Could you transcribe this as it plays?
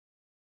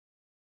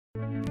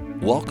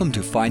Welcome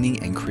to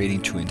Finding and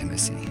Creating True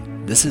Intimacy.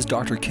 This is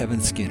Dr. Kevin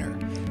Skinner.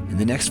 In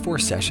the next 4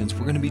 sessions,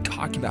 we're going to be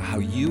talking about how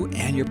you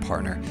and your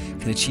partner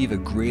can achieve a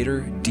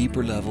greater,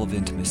 deeper level of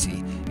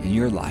intimacy in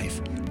your life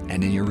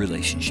and in your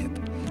relationship.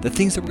 The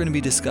things that we're going to be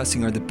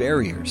discussing are the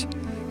barriers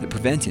that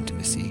prevent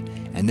intimacy,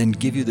 and then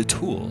give you the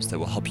tools that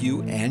will help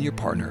you and your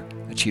partner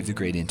achieve the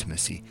great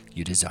intimacy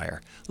you desire.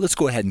 Let's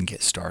go ahead and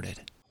get started.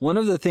 One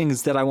of the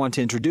things that I want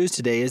to introduce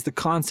today is the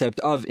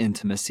concept of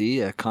intimacy,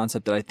 a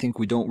concept that I think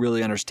we don't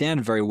really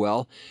understand very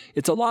well.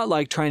 It's a lot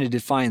like trying to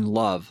define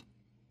love.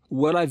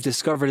 What I've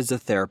discovered as a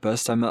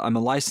therapist, I'm a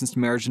licensed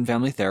marriage and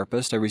family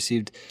therapist. I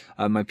received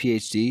my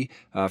PhD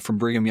from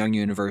Brigham Young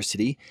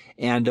University.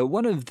 And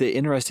one of the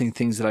interesting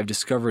things that I've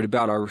discovered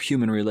about our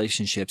human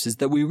relationships is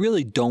that we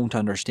really don't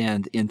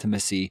understand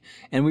intimacy,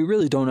 and we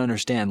really don't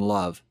understand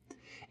love.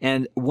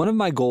 And one of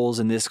my goals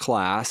in this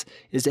class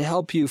is to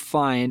help you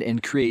find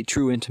and create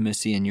true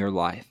intimacy in your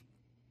life.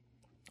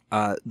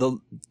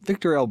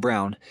 Victor L.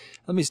 Brown,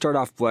 let me start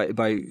off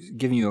by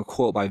giving you a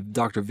quote by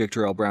Dr.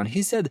 Victor L. Brown.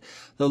 He said,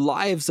 "The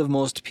lives of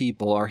most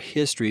people are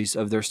histories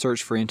of their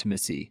search for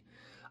intimacy,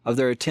 of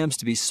their attempts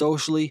to be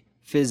socially,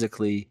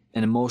 physically,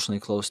 and emotionally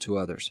close to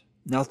others."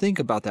 Now think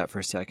about that for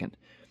a second.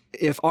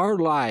 If our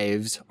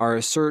lives are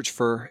a search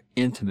for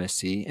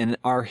intimacy, and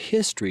our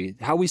history,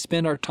 how we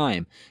spend our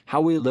time, how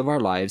we live our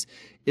lives,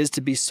 is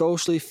to be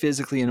socially,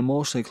 physically, and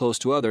emotionally close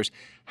to others,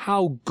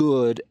 how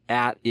good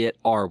at it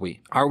are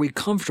we? Are we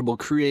comfortable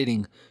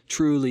creating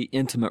truly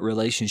intimate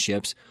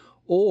relationships,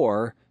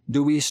 or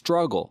do we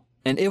struggle?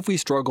 And if we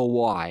struggle,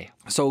 why?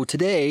 So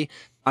today,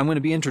 I'm going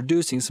to be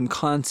introducing some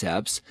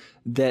concepts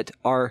that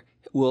are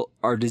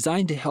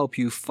designed to help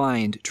you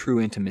find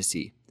true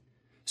intimacy.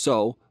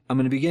 So I'm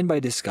going to begin by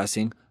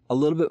discussing a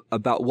little bit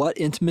about what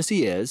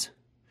intimacy is,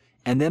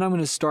 and then I'm going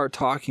to start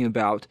talking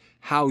about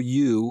how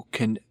you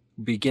can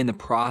begin the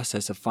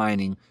process of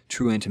finding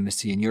true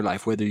intimacy in your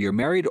life. Whether you're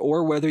married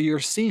or whether you're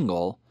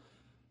single,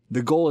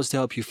 the goal is to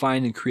help you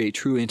find and create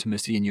true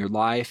intimacy in your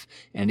life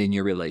and in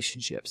your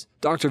relationships.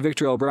 Dr.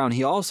 Victor L. Brown,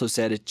 he also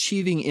said,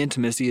 achieving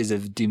intimacy is a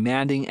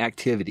demanding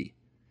activity.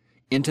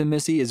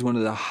 Intimacy is one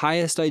of the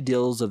highest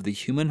ideals of the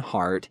human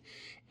heart,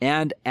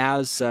 and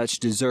as such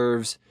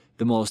deserves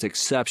the most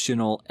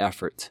exceptional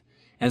effort.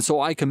 And so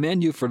I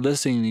commend you for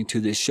listening to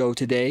this show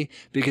today,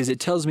 because it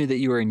tells me that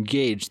you are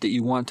engaged, that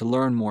you want to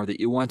learn more, that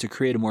you want to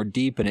create a more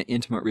deep and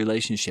intimate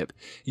relationship.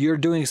 You're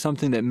doing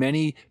something that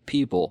many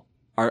people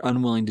are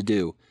unwilling to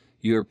do.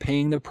 You're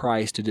paying the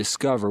price to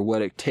discover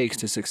what it takes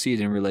to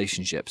succeed in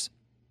relationships.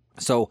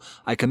 So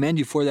I commend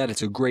you for that.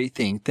 It's a great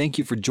thing. Thank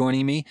you for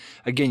joining me.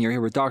 Again, you're here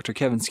with Dr.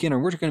 Kevin Skinner.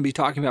 We're going to be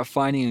talking about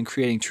finding and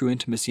creating true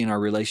intimacy in our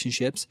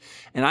relationships.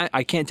 And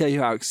I can't tell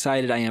you how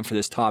excited I am for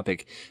this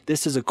topic.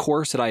 This is a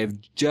course that I have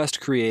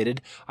just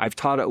created. I've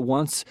taught it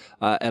once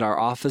at our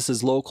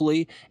offices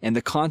locally, and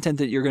the content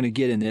that you're going to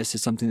get in this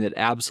is something that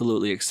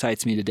absolutely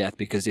excites me to death,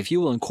 because if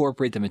you will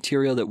incorporate the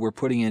material that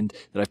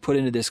I've put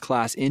into this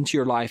class into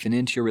your life and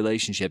into your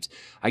relationships,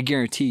 I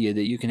guarantee you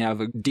that you can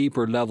have a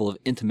deeper level of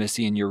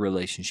intimacy in your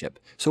relationship.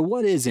 So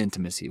what is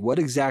intimacy? What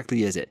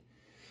exactly is it?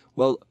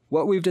 Well,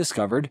 what we've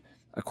discovered,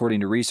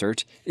 according to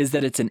research, is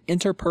that it's an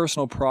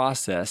interpersonal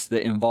process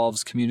that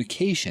involves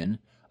communication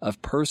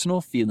of personal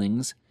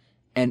feelings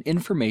and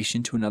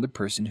information to another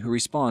person who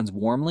responds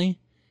warmly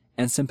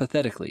and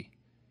sympathetically.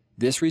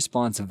 This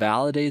response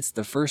validates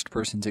the first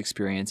person's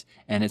experience,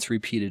 and it's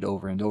repeated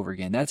over and over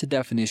again. That's a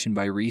definition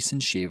by Reese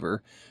and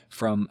Shaver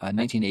from a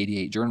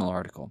 1988 journal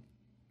article.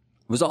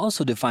 It was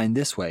also defined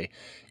this way: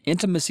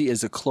 intimacy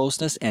is a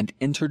closeness and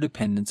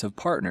interdependence of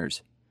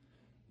partners,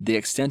 the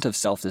extent of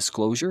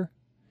self-disclosure,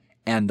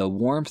 and the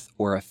warmth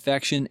or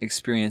affection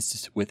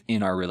experienced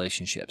within our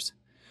relationships.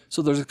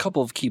 So there's a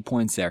couple of key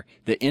points there.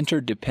 The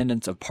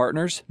interdependence of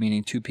partners,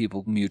 meaning two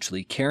people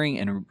mutually caring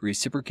and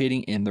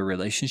reciprocating in the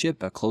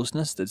relationship, a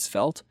closeness that's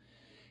felt.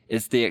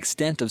 It's the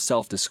extent of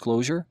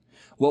self-disclosure.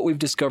 What we've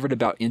discovered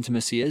about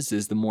intimacy is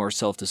the more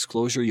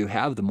self-disclosure you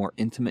have, the more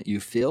intimate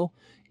you feel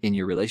in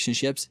your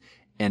relationships.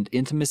 And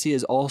intimacy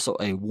is also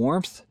a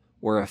warmth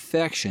or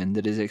affection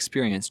that is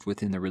experienced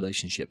within the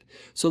relationship.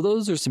 So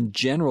those are some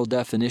general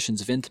definitions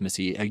of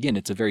intimacy. Again,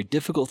 it's a very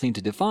difficult thing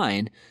to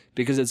define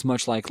because it's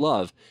much like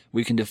love.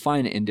 We can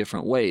define it in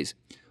different ways.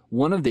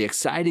 One of the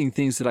exciting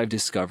things that I've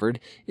discovered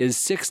is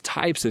 6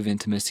 types of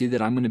intimacy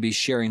that I'm going to be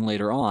sharing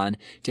later on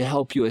to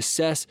help you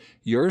assess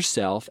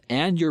yourself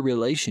and your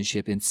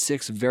relationship in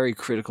 6 very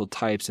critical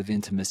types of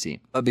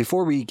intimacy. But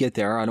before we get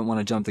there, I don't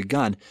want to jump the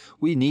gun.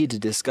 We need to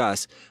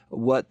discuss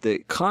what the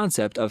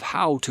concept of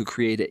how to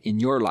create it in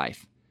your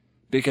life,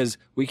 because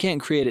we can't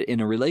create it in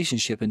a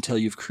relationship until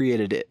you've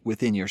created it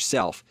within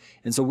yourself.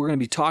 And so we're going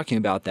to be talking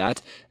about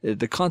that,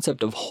 the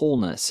concept of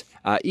wholeness.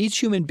 Each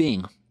human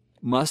being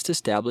must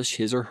establish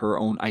his or her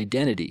own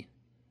identity.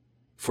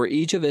 For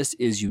each of us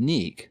is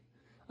unique,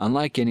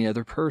 unlike any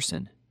other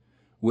person.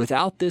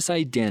 Without this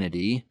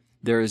identity,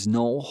 there is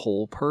no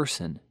whole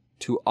person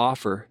to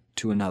offer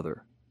to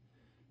another.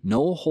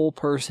 No whole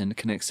person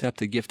can accept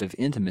the gift of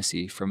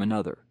intimacy from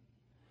another.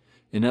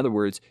 In other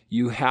words,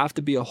 you have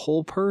to be a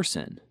whole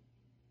person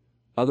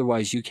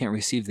Otherwise, you can't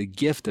receive the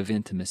gift of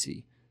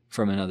intimacy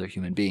from another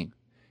human being.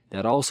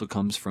 That also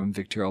comes from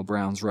Victor L.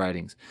 Brown's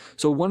writings.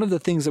 So one of the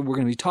things that we're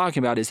going to be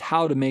talking about is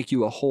how to make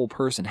you a whole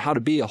person, how to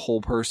be a whole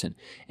person.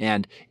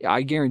 And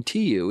I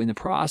guarantee you in the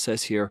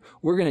process here,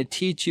 we're going to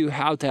teach you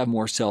how to have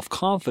more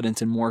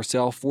self-confidence and more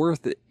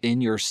self-worth in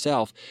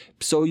yourself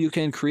so you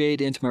can create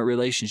intimate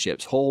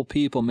relationships. Whole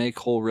people make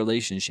whole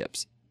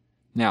relationships.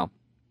 Now,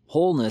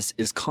 wholeness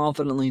is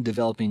confidently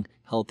developing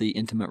healthy,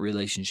 intimate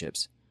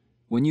relationships.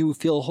 When you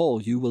feel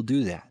whole, you will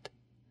do that.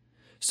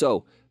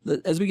 So,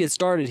 as we get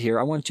started here,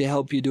 I want to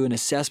help you do an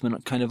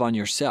assessment kind of on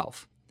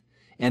yourself.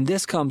 And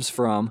this comes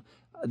from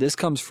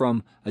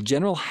a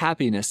general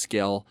happiness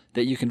scale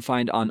that you can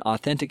find on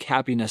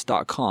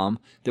AuthenticHappiness.com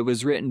that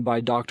was written by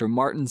Dr.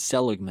 Martin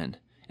Seligman.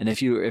 And if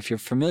you're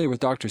familiar with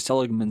Dr.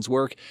 Seligman's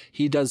work,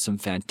 he does some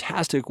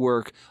fantastic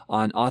work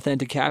on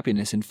authentic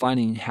happiness and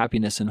finding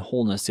happiness and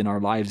wholeness in our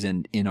lives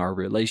and in our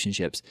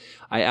relationships.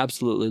 I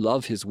absolutely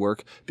love his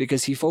work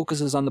because he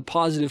focuses on the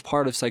positive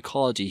part of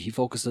psychology. He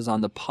focuses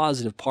on the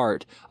positive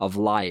part of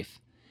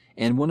life.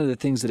 And one of the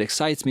things that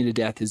excites me to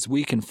death is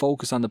we can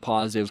focus on the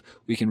positive,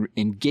 we can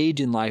engage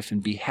in life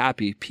and be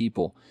happy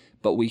people.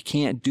 But we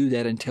can't do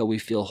that until we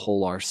feel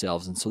whole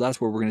ourselves. And so that's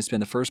where we're going to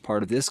spend the first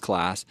part of this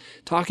class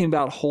talking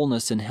about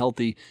wholeness and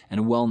healthy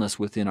and wellness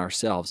within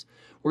ourselves.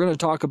 We're going to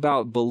talk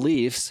about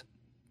beliefs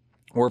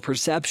or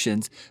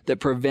perceptions that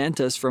prevent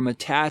us from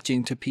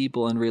attaching to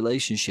people and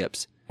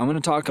relationships. I'm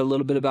going to talk a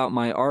little bit about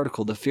my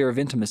article, The Fear of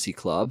Intimacy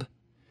Club.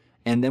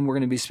 And then we're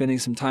going to be spending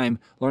some time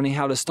learning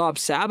how to stop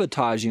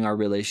sabotaging our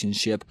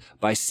relationship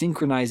by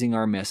synchronizing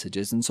our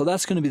messages. And so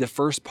that's going to be the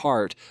first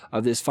part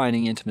of this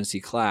Finding Intimacy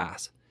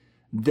class.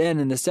 Then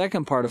in the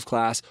second part of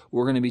class,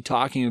 we're going to be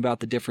talking about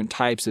the different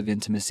types of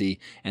intimacy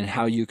and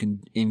how you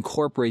can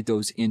incorporate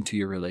those into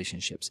your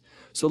relationships.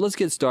 So let's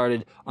get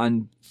started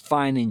on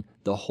finding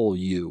the whole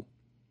you.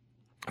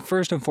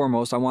 First and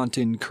foremost, I want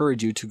to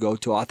encourage you to go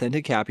to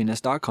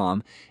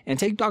AuthenticHappiness.com and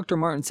take Dr.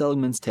 Martin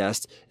Seligman's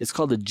test. It's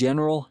called the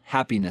General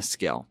Happiness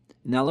Scale.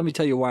 Now let me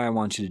tell you why I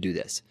want you to do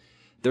this.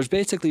 There's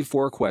basically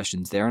 4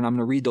 questions there, and I'm going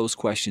to read those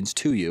questions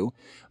to you,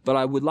 but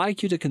I would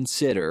like you to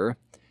consider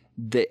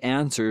the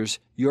answers,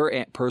 your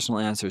personal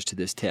answers to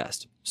this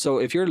test. So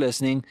if you're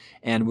listening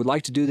and would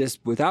like to do this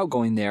without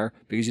going there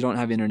because you don't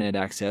have internet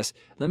access,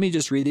 let me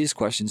just read these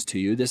questions to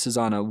you. This is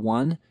on a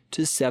 1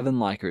 to 7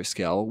 Likert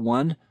scale.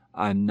 1,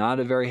 I'm not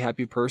a very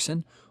happy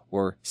person,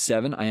 or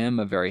 7, I am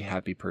a very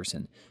happy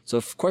person.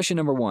 So question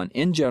number 1,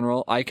 in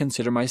general, I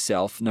consider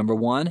myself, number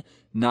 1,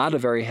 not a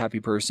very happy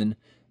person,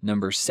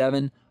 number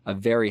 7, a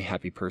very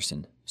happy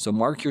person. So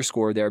mark your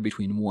score there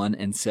between 1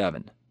 and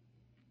 7.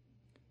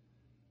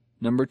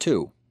 Number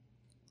 2,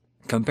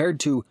 compared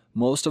to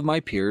most of my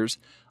peers,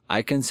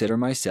 I consider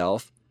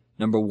myself,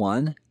 number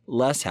 1,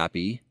 less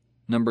happy,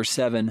 number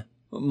 7,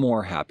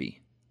 more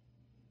happy.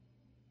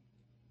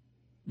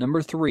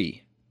 Number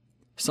 3,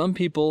 some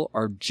people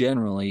are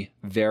generally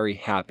very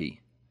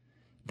happy.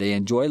 They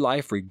enjoy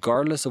life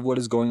regardless of what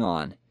is going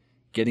on,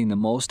 getting the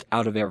most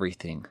out of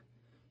everything.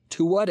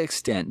 To what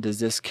extent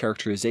does this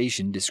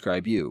characterization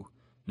describe you?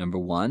 Number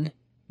 1,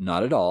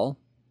 not at all.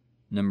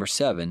 Number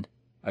 7,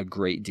 a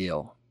great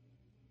deal.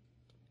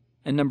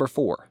 And number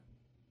 4,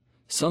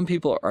 some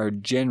people are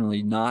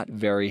generally not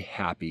very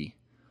happy.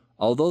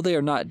 Although they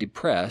are not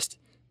depressed,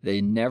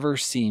 they never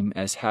seem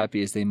as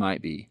happy as they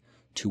might be.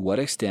 To what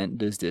extent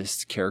does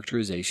this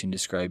characterization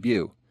describe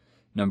you?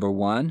 Number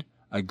 1,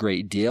 a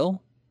great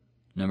deal.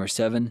 Number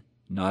 7,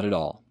 not at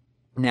all.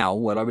 Now,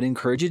 what I would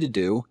encourage you to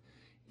do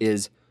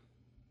is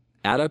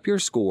add up your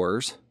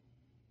scores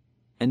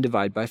and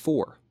divide by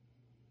 4.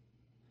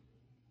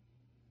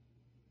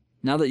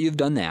 Now that you've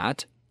done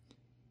that,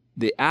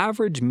 the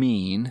average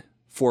mean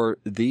for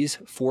these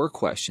 4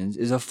 questions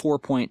is a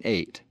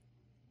 4.8.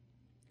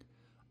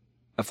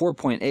 A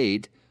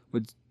 4.8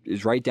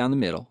 is right down the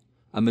middle.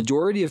 A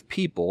majority of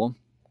people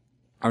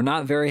are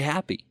not very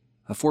happy.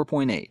 A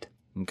 4.8,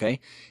 okay?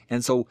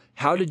 And so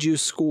how did you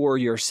score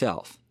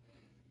yourself?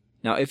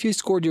 Now, if you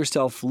scored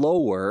yourself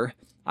lower,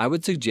 I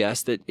would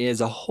suggest that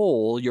as a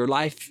whole, your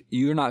life,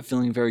 you're not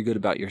feeling very good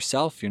about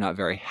yourself. You're not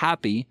very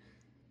happy.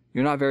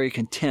 You're not very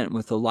content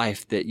with the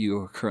life that you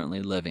are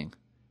currently living.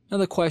 Now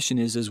the question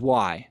is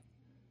why?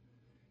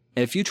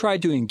 If you try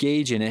to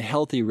engage in a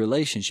healthy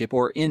relationship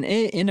or in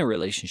a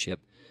relationship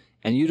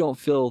and you don't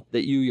feel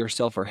that you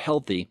yourself are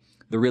healthy,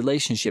 the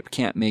relationship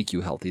can't make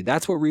you healthy.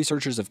 That's what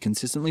researchers have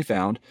consistently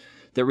found,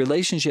 that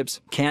relationships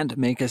can't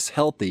make us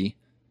healthy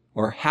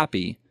or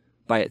happy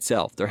by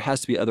itself. There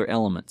has to be other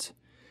elements.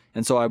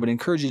 And so I would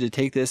encourage you to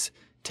take this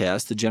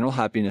test, the General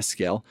Happiness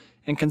Scale,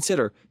 and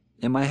consider,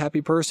 am I a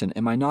happy person?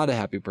 Am I not a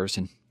happy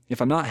person?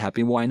 If I'm not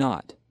happy, why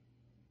not?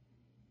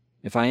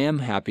 If I am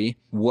happy,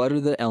 what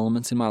are the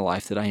elements in my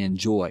life that I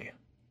enjoy?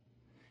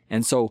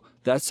 And so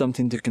that's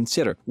something to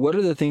consider. What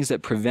are the things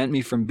that prevent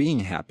me from being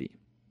happy?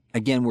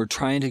 Again, we're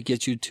trying to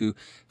get you to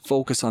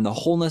focus on the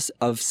wholeness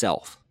of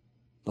self,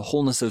 the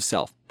wholeness of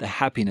self, the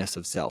happiness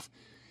of self.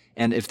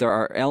 And if there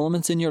are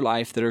elements in your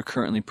life that are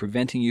currently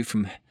preventing you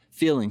from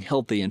feeling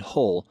healthy and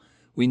whole,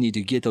 We need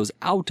to get those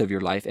out of your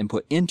life and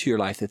put into your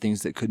life the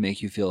things that could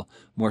make you feel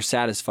more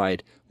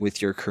satisfied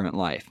with your current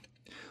life.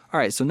 All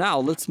right, so now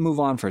let's move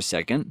on for a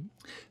second.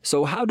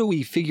 So how do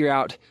we figure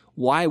out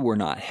why we're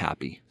not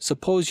happy?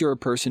 Suppose you're a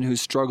person who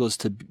struggles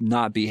to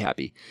not be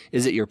happy.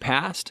 Is it your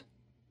past?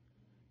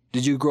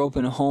 Did you grow up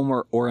in a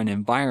home or an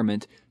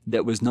environment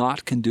that was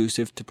not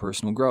conducive to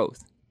personal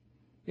growth?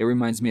 It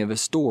reminds me of a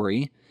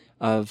story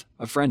of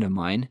a friend of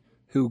mine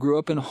who grew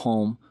up in a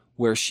home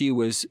where she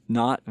was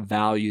not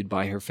valued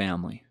by her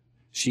family.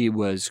 She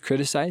was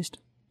criticized.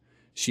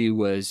 She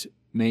was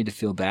made to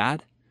feel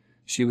bad.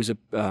 She was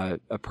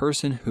a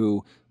person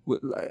who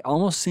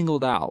almost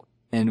singled out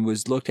and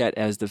was looked at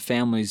as the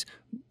family's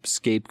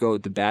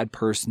scapegoat, the bad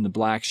person, the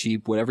black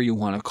sheep, whatever you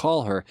want to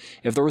call her.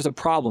 If there was a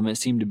problem, it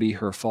seemed to be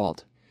her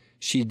fault.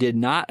 She did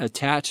not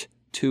attach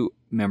to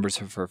members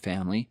of her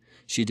family.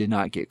 She did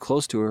not get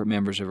close to her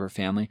members of her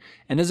family.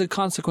 And as a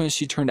consequence,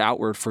 she turned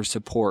outward for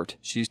support.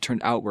 She's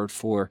turned outward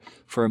for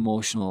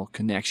emotional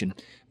connection.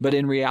 But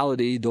in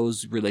reality,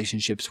 those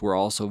relationships were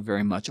also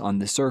very much on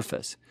the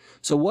surface.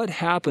 So what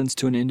happens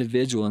to an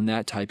individual in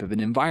that type of an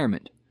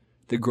environment,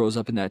 that grows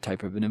up in that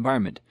type of an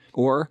environment?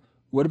 Or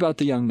what about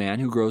the young man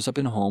who grows up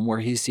in a home where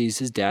he sees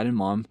his dad and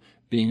mom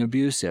being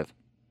abusive?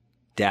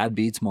 Dad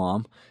beats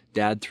mom.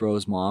 Dad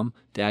throws mom.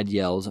 Dad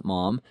yells at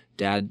mom.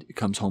 Dad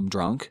comes home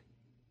drunk.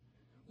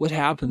 What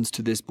happens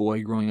to this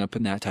boy growing up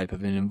in that type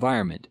of an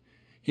environment?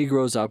 He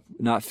grows up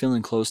not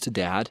feeling close to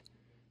dad,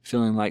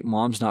 feeling like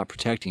mom's not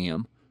protecting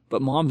him, but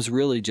mom's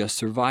really just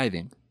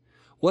surviving.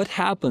 What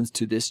happens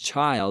to this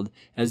child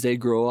as they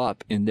grow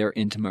up in their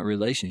intimate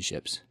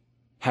relationships?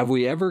 Have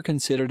we ever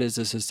considered as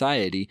a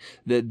society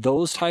that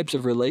those types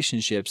of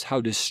relationships, how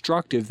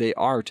destructive they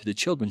are to the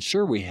children?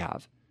 Sure, we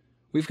have.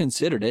 We've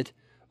considered it,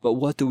 but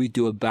what do we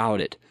do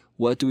about it?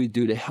 What do we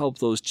do to help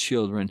those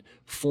children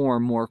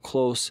form more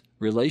close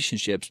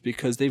relationships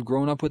because they've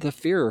grown up with a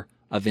fear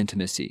of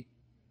intimacy,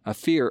 a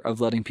fear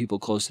of letting people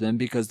close to them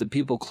because the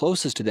people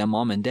closest to them,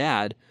 mom and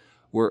dad,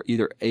 were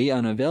either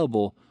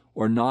unavailable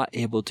or not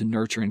able to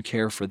nurture and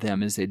care for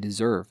them as they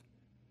deserve.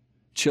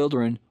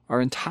 Children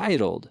are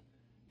entitled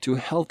to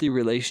healthy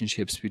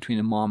relationships between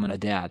a mom and a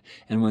dad,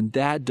 and when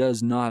that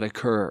does not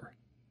occur,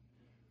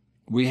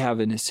 we have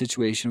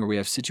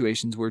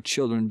situations where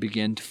children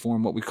begin to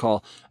form what we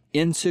call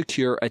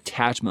insecure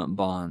attachment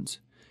bonds.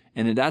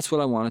 And that's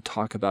what I want to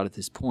talk about at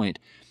this point.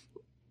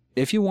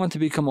 If you want to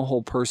become a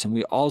whole person,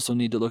 we also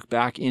need to look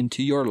back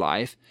into your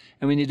life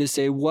and we need to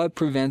say, what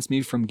prevents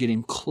me from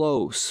getting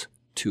close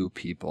to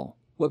people?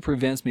 What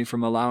prevents me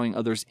from allowing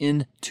others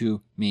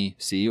into me,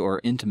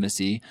 or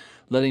intimacy,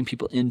 letting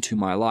people into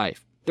my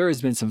life? There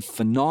has been some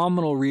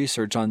phenomenal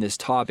research on this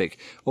topic.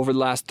 Over the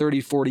last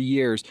 30, 40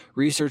 years,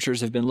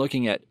 researchers have been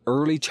looking at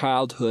early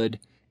childhood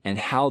and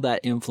how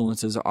that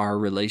influences our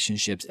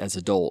relationships as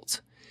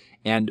adults.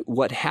 And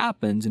what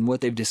happens and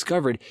what they've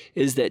discovered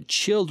is that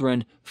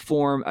children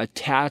form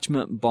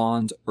attachment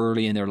bonds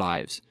early in their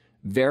lives.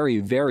 Very,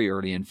 very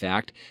early, in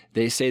fact.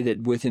 They say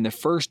that within the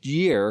first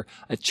year,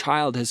 a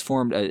child has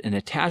formed an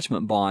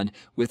attachment bond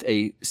with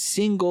a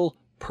single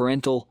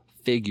parental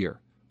figure,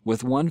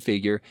 with one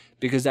figure,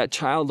 because that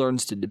child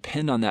learns to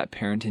depend on that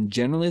parent, and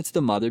generally it's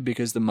the mother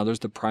because the mother's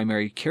the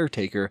primary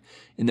caretaker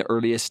in the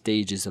earliest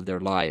stages of their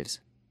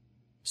lives.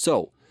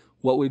 So,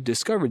 what we've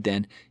discovered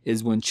then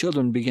is when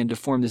children begin to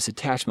form this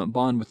attachment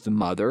bond with the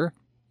mother,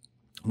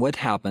 what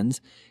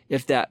happens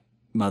if that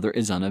mother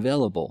is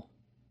unavailable?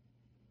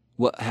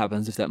 What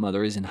happens if that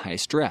mother is in high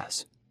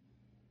stress?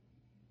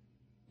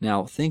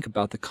 Now, think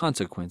about the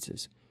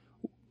consequences.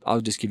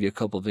 I'll just give you a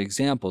couple of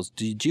examples.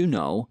 Did you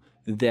know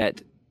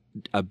that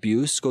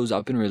abuse goes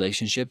up in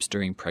relationships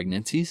during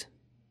pregnancies?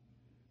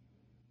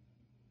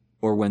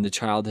 Or when the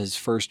child has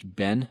first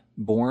been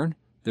born,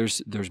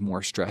 there's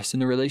more stress in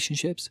the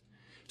relationships.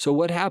 So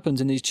what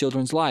happens in these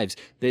children's lives?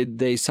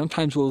 They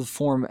sometimes will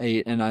form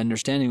an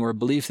understanding or a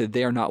belief that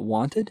they are not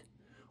wanted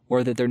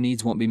or that their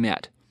needs won't be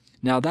met.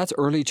 Now that's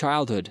early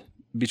childhood,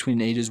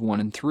 between ages 1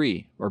 and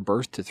 3, or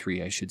birth to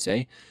 3, I should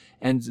say.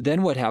 And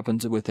then what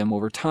happens with them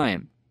over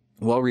time?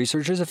 Well,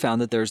 researchers have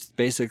found that there's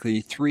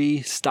basically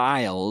 3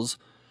 styles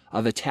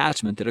of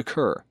attachment that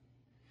occur.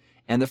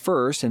 And the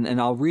first, and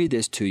I'll read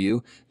this to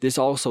you, this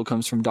also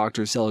comes from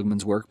Dr.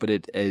 Seligman's work, but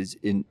it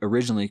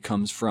originally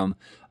comes from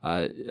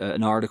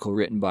an article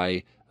written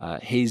by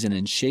Hazen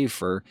and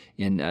Schaefer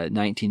in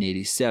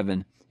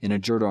 1987 in a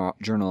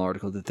journal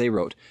article that they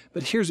wrote.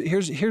 But here's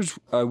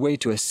a way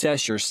to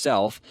assess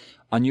yourself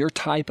on your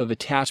type of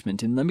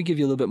attachment. And let me give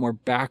you a little bit more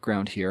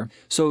background here.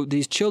 So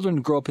these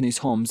children grow up in these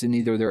homes, and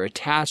either they're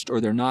attached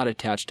or they're not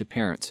attached to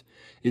parents.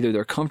 Either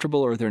they're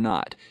comfortable or they're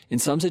not. In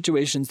some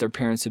situations, their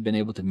parents have been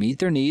able to meet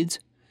their needs.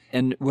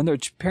 And when their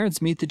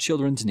parents meet the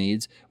children's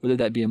needs, whether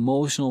that be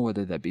emotional,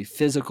 whether that be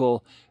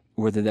physical,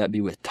 whether that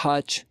be with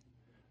touch,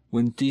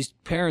 when these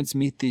parents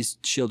meet these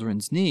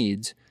children's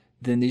needs,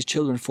 then these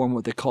children form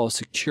what they call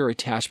secure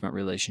attachment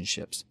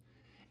relationships.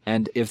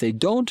 And if they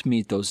don't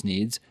meet those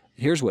needs,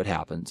 here's what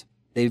happens.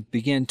 They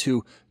begin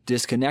to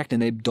disconnect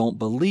and they don't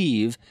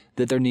believe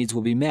that their needs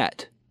will be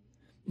met.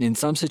 In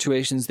some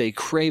situations, they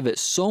crave it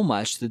so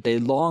much that they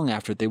long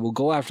after it. They will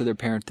go after their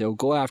parent. They'll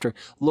go after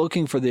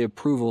looking for the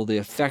approval, the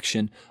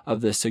affection of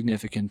the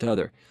significant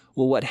other.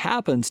 Well, what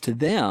happens to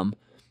them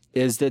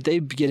is that they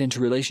get into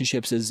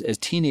relationships as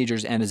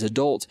teenagers and as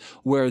adults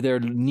where they're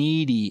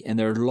needy and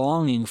they're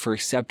longing for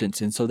acceptance,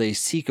 and so they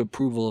seek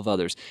approval of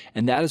others.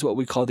 And that is what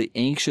we call the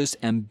anxious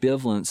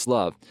ambivalence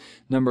love.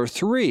 Number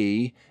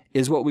 3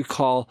 is what we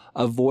call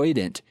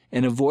avoidant.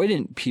 And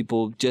avoidant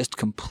people just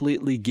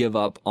completely give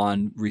up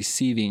on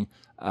receiving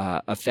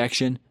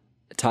affection,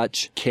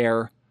 touch,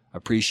 care,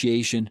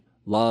 appreciation,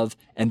 love,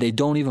 and they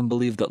don't even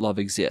believe that love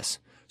exists.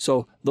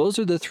 So those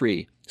are the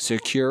 3: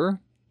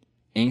 secure,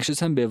 anxious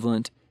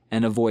ambivalent,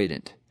 and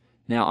avoidant.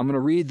 Now I'm going to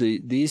read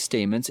these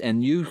statements,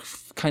 and you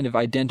kind of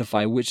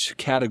identify which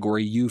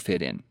category you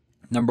fit in.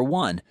 Number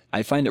 1,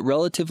 I find it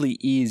relatively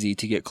easy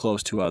to get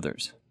close to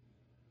others,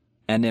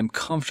 and am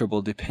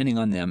comfortable depending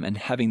on them and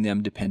having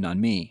them depend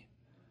on me.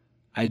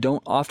 I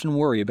don't often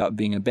worry about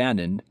being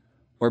abandoned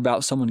or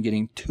about someone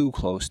getting too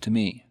close to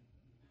me.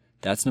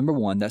 That's number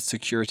 1. That's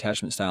secure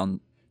attachment style.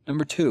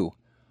 Number 2,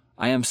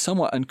 I am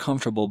somewhat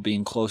uncomfortable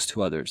being close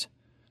to others.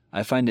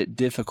 I find it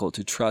difficult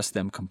to trust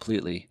them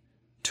completely,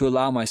 to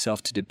allow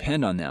myself to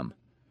depend on them.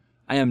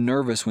 I am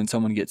nervous when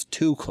someone gets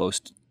too close,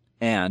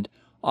 and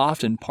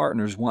often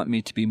partners want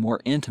me to be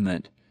more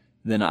intimate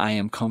than I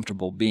am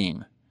comfortable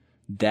being.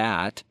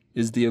 That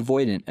is the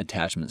avoidant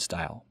attachment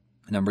style.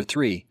 Number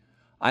 3,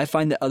 I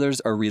find that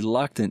others are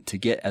reluctant to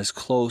get as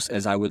close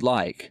as I would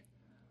like.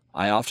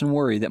 I often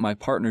worry that my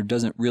partner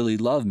doesn't really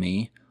love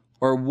me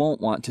or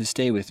won't want to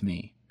stay with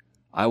me.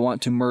 I want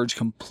to merge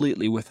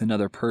completely with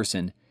another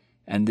person,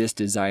 and this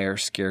desire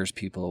scares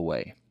people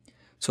away.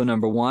 So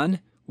number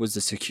 1 was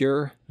the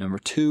secure, number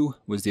 2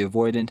 was the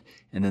avoidant,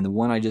 and then the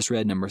one I just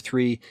read, number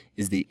 3,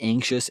 is the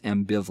anxious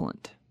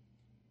ambivalent.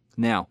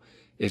 Now,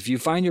 if you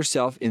find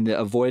yourself in the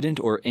avoidant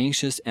or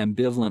anxious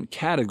ambivalent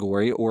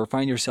category, or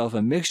find yourself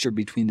a mixture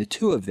between the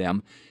two of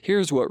them,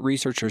 here's what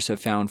researchers have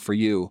found for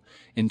you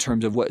in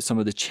terms of what some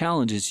of the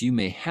challenges you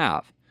may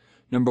have.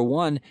 Number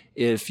 1,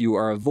 if you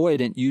are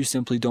avoidant, you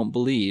simply don't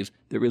believe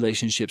that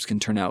relationships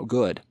can turn out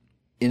good.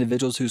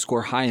 Individuals who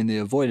score high in the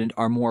avoidant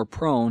are more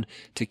prone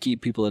to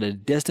keep people at a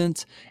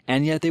distance,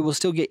 and yet they will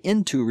still get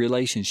into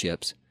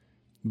relationships.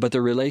 But the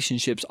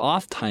relationships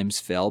oftentimes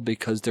fail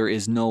because there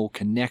is no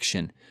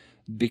connection.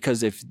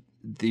 Because if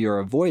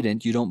you're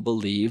avoidant, you don't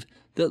believe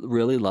that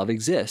really love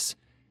exists.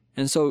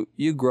 And so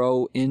you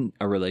grow in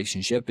a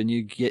relationship and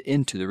you get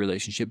into the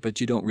relationship, but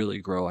you don't really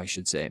grow, I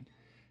should say.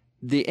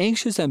 The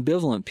anxious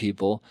ambivalent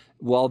people,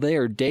 while they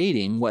are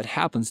dating, what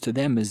happens to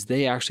them is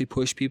they actually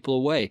push people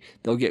away.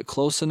 They'll get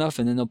close enough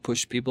and then they'll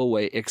push people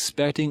away,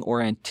 expecting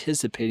or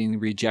anticipating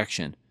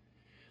rejection.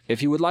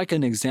 If you would like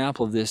an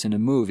example of this in a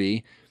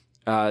movie,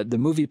 the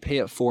movie Pay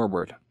It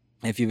Forward.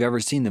 If you've ever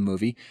seen the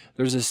movie,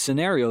 there's a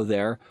scenario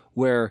there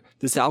where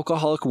this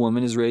alcoholic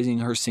woman is raising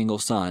her single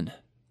son.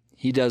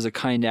 He does a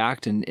kind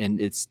act, and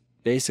it's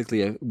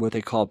basically what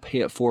they call pay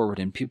it forward.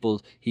 And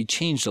he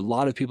changed a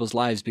lot of people's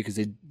lives because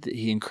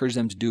he encouraged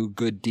them to do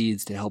good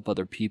deeds to help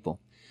other people.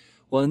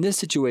 Well, in this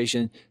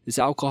situation, this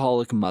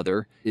alcoholic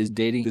mother is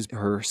dating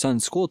her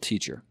son's school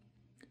teacher.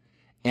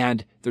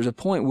 And there's a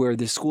point where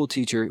the school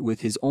teacher,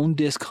 with his own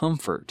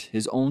discomfort,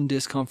 they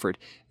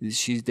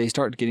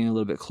start getting a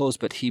little bit close,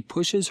 but he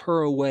pushes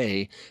her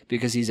away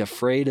because he's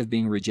afraid of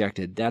being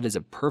rejected. That is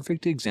a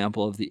perfect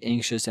example of the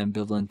anxious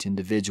ambivalent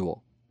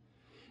individual.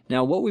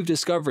 Now, what we've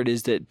discovered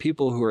is that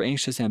people who are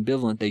anxious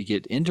ambivalent, they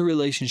get into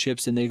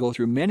relationships and they go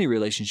through many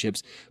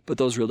relationships, but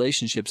those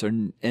relationships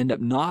end up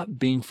not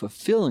being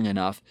fulfilling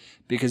enough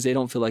because they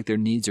don't feel like their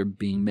needs are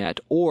being met,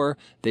 or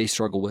they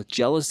struggle with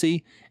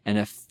jealousy, and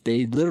if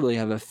they literally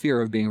have a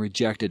fear of being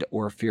rejected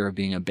or a fear of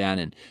being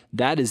abandoned.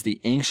 That is the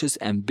anxious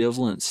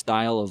ambivalent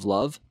style of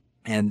love,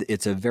 and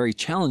it's a very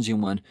challenging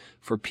one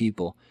for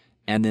people.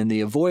 And then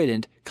the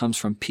avoidant comes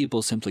from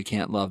people simply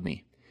can't love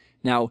me.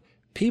 Now,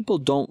 people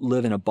don't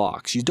live in a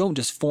box. You don't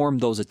just form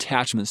those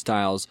attachment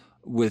styles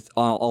with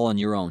all on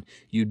your own.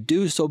 You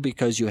do so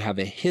because you have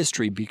a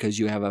history, because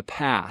you have a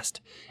past,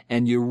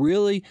 and you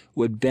really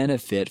would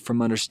benefit from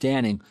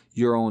understanding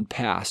your own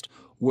past.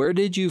 Where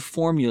did you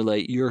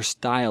formulate your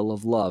style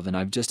of love? And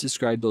I've just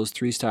described those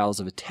 3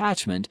 styles of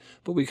attachment,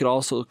 but we could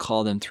also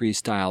call them 3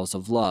 styles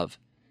of love.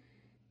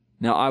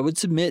 Now, I would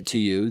submit to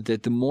you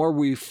that the more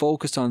we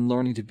focus on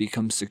learning to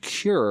become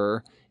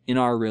secure in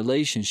our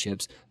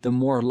relationships, the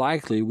more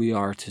likely we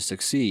are to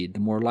succeed, the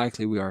more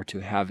likely we are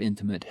to have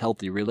intimate,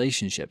 healthy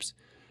relationships.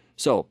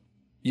 So,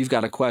 you've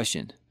got a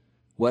question.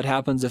 What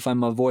happens if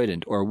I'm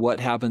avoidant? Or what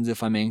happens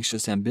if I'm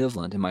anxious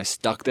ambivalent? Am I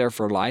stuck there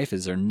for life?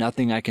 Is there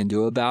nothing I can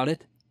do about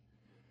it?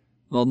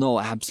 Well, no,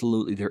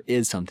 absolutely there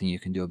is something you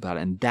can do about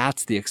it, and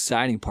that's the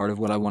exciting part of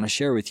what I want to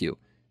share with you.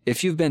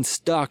 If you've been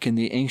stuck in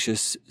the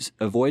anxious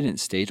avoidant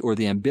state or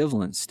the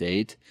ambivalent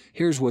state,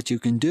 here's what you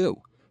can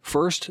do.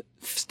 First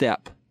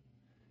step.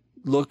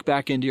 Look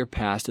back into your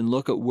past and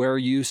look at where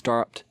you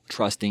stopped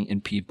trusting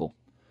in people.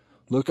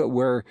 Look at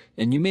where,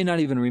 and you may not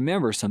even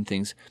remember some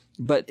things,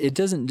 but it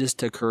doesn't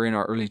just occur in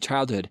our early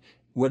childhood.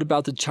 What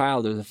about the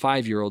child or the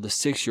 5-year-old, the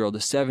 6-year-old, the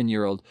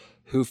 7-year-old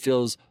who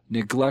feels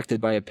neglected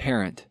by a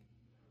parent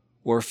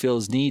or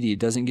feels needy,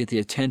 doesn't get the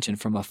attention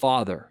from a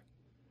father?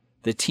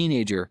 The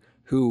teenager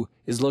who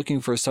is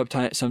looking for some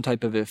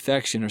type of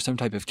affection or some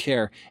type of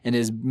care and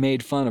is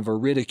made fun of or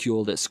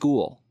ridiculed at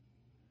school.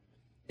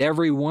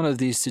 Every one of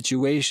these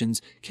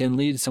situations can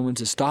lead someone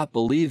to stop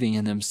believing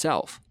in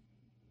themselves.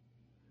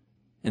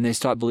 And they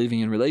stop believing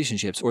in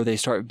relationships, or they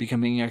start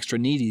becoming extra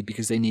needy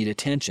because they need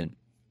attention.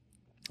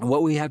 And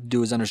what we have to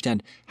do is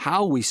understand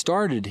how we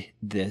started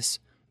this,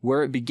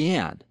 where it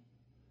began.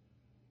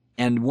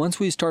 And once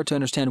we start to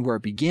understand where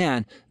it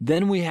began,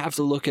 then we have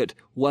to look at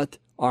what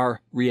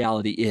our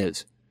reality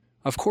is.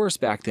 Of course,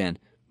 back then,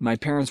 my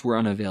parents were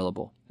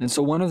unavailable. And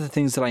so one of the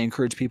things that I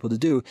encourage people to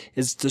do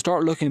is to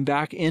start looking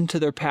back into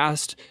their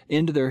past,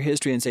 into their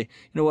history, and say, you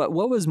know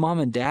what was mom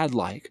and dad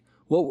like?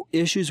 What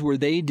issues were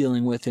they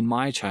dealing with in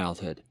my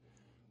childhood?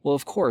 Well,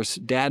 of course,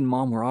 dad and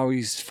mom were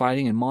always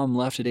fighting, and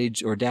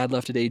dad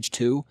left at age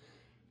 2.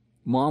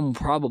 Mom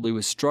probably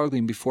was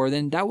struggling before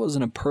then. That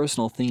wasn't a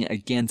personal thing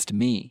against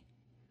me.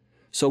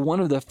 So one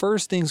of the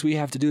first things we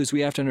have to do is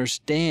we have to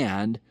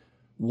understand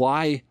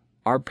why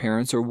our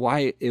parents or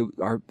why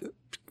our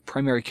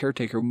primary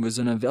caretaker was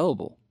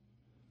unavailable.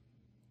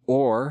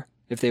 Or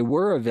if they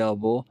were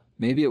available,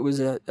 maybe it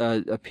was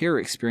a peer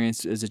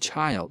experience as a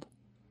child.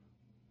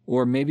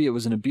 Or maybe it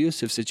was an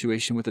abusive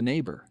situation with a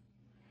neighbor.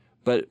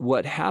 But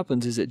what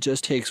happens is it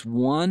just takes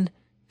one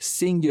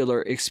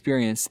singular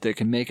experience that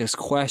can make us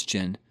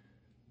question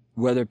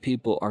whether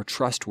people are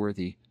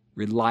trustworthy,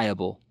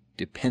 reliable,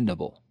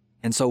 dependable.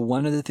 And so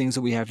one of the things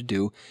that we have to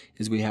do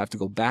is we have to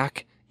go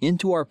back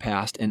into our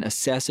past and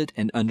assess it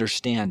and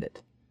understand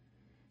it.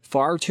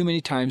 Far too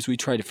many times we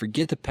try to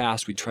forget the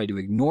past, we try to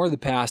ignore the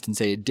past and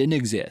say it didn't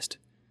exist.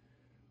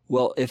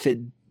 Well, if it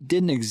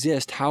didn't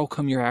exist, how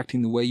come you're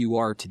acting the way you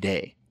are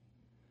today?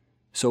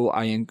 So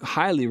I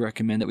highly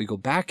recommend that we go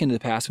back into the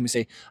past and we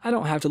say, I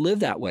don't have to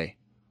live that way.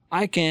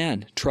 I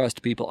can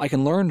trust people. I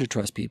can learn to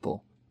trust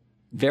people.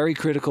 Very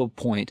critical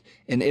point.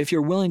 And if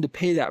you're willing to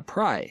pay that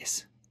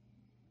price,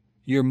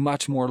 you're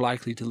much more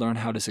likely to learn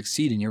how to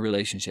succeed in your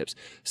relationships.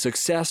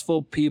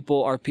 Successful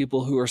people are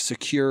people who are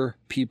secure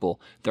people.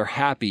 They're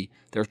happy.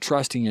 They're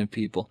trusting in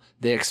people.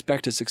 They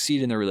expect to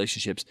succeed in their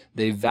relationships.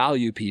 They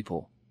value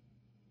people.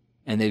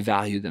 And they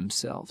value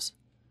themselves.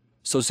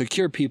 So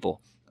secure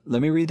people.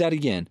 Let me read that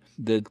again.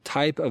 The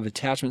type of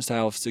attachment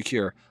style of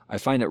secure. I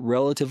find it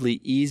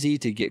relatively easy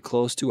to get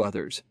close to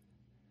others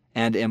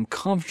and am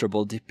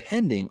comfortable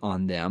depending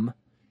on them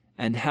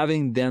and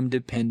having them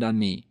depend on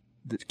me.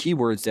 The key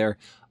words there,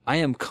 I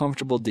am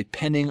comfortable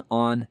depending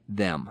on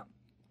them.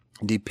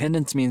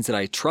 Dependence means that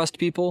I trust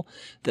people,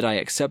 that I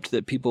accept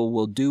that people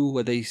will do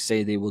what they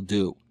say they will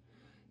do.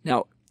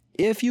 Now,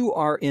 if you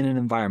are in an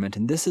environment,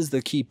 and this is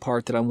the key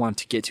part that I want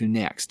to get to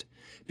next,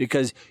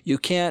 because you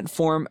can't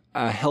form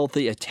a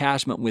healthy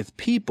attachment with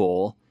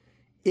people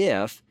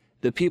if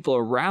the people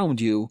around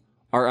you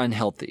are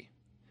unhealthy.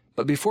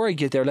 But before I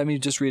get there, let me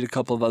just read a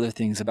couple of other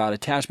things about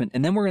attachment,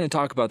 and then we're going to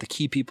talk about the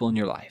key people in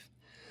your life.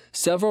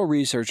 Several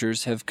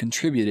researchers have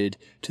contributed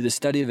to the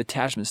study of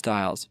attachment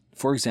styles.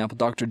 For example,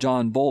 Dr.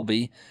 John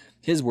Bowlby,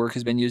 his work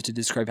has been used to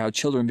describe how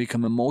children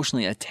become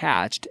emotionally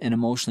attached and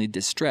emotionally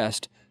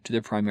distressed to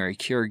their primary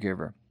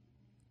caregiver.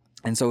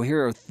 And so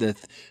here are the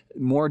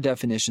more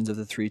definitions of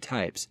the 3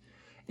 types.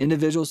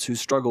 Individuals who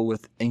struggle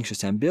with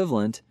anxious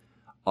ambivalent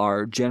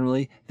are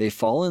generally, they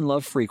fall in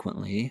love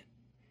frequently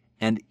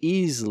and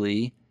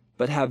easily,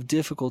 but have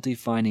difficulty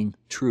finding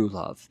true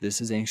love.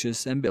 This is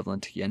anxious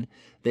ambivalent again.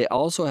 They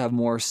also have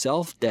more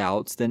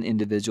self-doubts than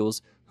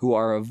individuals who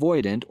are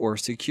avoidant or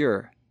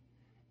secure.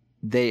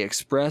 They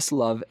express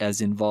love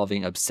as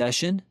involving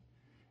obsession,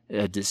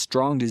 a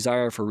strong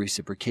desire for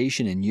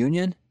reciprocation and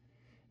union.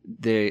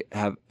 They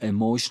have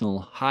emotional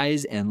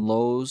highs and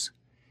lows.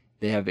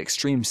 They have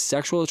extreme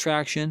sexual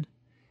attraction,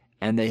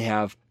 and they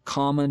have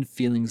common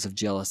feelings of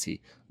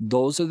jealousy.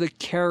 Those are the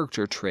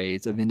character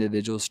traits of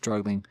individuals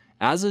struggling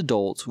as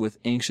adults with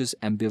anxious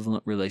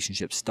ambivalent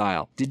relationship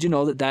style. Did you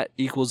know that that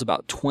equals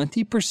about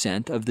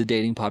 20% of the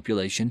dating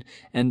population,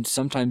 and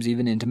sometimes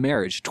even into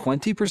marriage?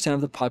 20%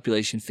 of the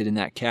population fit in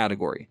that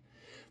category.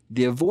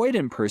 The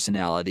avoidant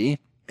personality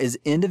is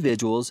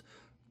individuals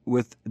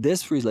with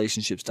this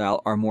relationship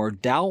style are more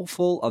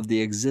doubtful of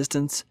the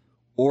existence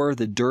or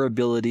the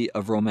durability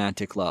of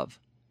romantic love.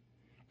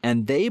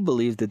 And they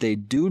believe that they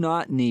do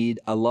not need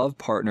a love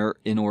partner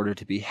in order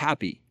to be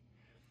happy.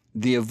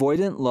 The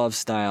avoidant love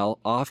style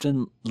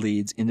often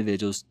leads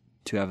individuals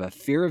to have a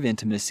fear of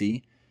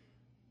intimacy.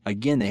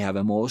 Again, they have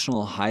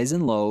emotional highs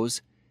and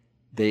lows.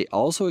 They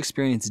also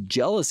experience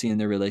jealousy in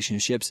their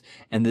relationships,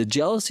 and the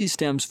jealousy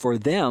stems for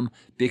them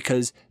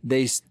because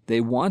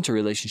they want a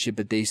relationship,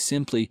 but they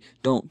simply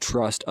don't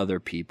trust other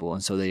people,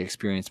 and so they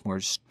experience more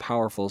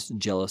powerful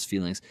jealous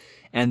feelings.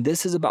 And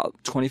this is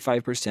about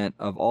 25%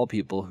 of all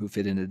people who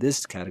fit into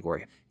this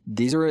category.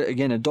 These are,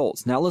 again,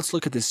 adults. Now let's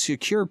look at the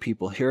secure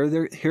people. Here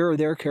are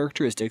their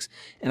characteristics,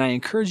 and I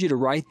encourage you to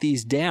write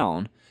these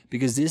down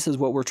because this is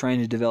what we're trying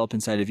to develop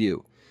inside of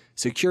you.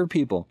 Secure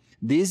people.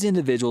 These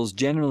individuals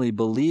generally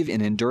believe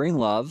in enduring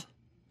love,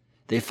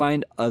 they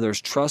find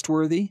others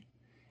trustworthy,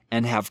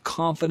 and have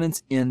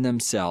confidence in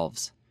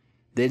themselves.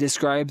 They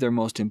describe their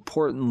most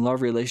important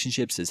love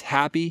relationships as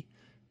happy,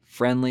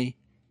 friendly,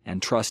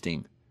 and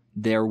trusting.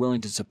 They are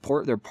willing to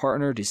support their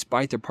partner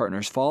despite their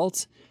partner's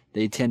faults.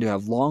 They tend to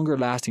have longer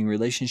lasting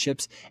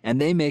relationships, and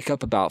they make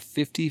up about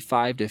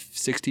 55 to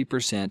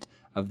 60%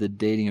 of the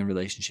dating and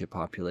relationship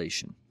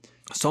population.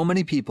 So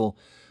many people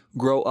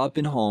grow up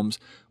in homes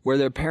where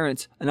their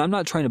parents, and I'm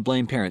not trying to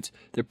blame parents,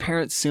 their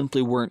parents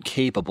simply weren't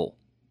capable.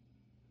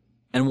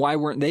 And why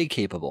weren't they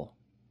capable?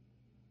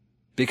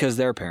 Because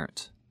they're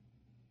parents.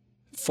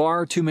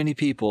 Far too many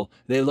people,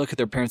 they look at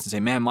their parents and say,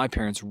 man, my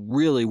parents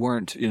really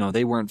weren't,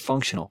 they weren't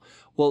functional.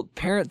 Well,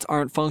 parents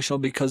aren't functional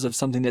because of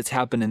something that's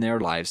happened in their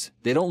lives.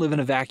 They don't live in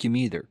a vacuum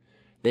either.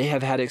 They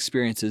have had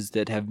experiences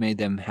that have made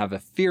them have a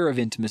fear of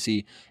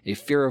intimacy, a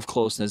fear of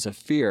closeness, a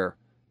fear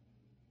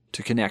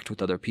to connect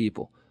with other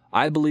people.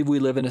 I believe we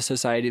live in a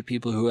society of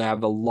people who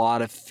have a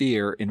lot of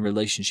fear in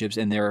relationships,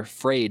 and they're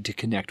afraid to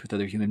connect with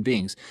other human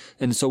beings.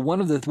 And so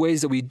one of the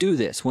ways that we do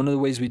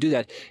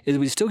that is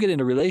we still get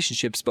into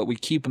relationships, but we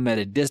keep them at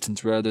a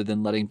distance rather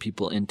than letting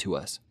people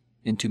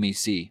into me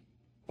see.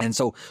 And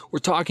so we'll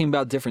be talking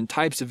about the different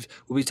types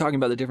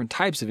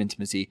of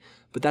intimacy,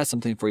 but that's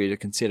something for you to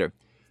consider.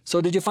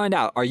 So did you find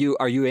out, are you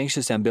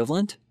anxious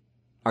ambivalent?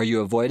 Are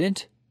you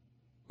avoidant?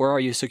 Or are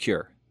you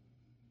secure?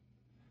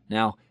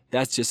 Now,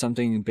 that's just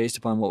something based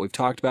upon what we've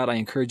talked about, I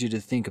encourage you to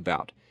think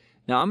about.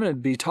 Now, I'm going to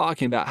be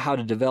talking about how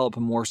to develop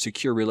more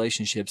secure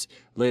relationships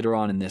later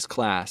on in this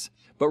class.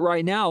 But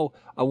right now,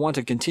 I want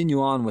to continue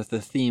on with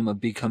the theme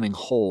of becoming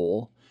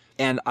whole.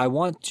 And I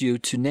want you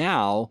to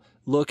now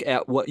look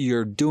at what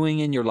you're doing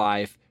in your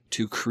life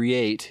to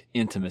create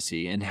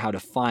intimacy and how to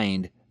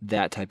find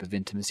that type of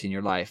intimacy in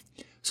your life.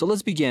 So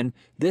let's begin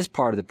this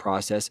part of the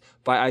process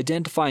by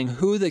identifying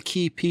who the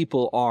key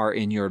people are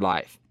in your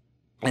life.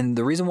 And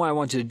the reason why I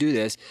want you to do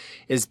this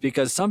is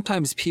because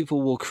sometimes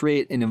people will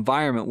create an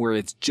environment where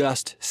it's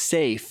just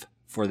safe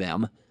for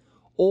them,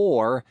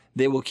 or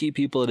they will keep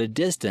people at a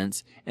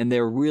distance and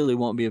there really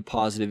won't be a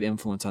positive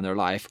influence on their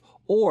life,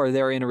 or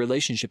they're in a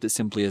relationship that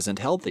simply isn't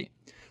healthy.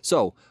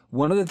 So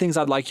one of the things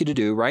I'd like you to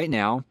do right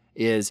now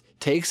is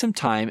take some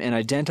time and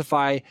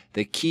identify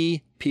the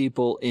key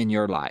people in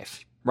your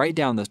life. Write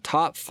down the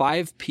top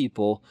 5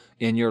 people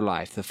in your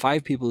life, the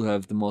 5 people who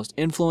have the most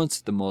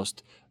influence, the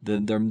most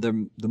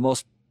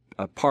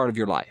part of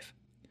your life.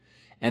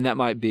 And that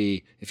might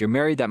be, if you're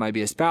married, that might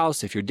be a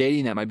spouse. If you're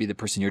dating, that might be the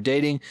person you're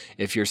dating.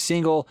 If you're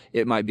single,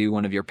 it might be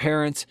one of your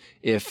parents.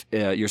 If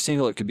you're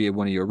single, it could be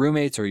one of your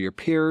roommates or your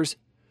peers.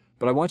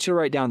 But I want you to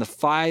write down the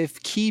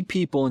 5 key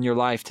people in your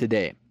life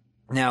today.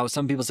 Now,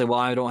 some people say, well,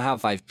 I don't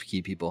have 5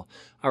 key people.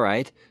 All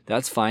right,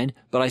 that's fine.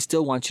 But I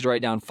still want you to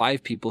write down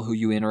 5 people who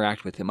you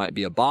interact with. It might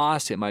be a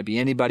boss. It might be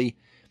anybody.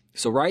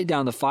 So write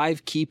down the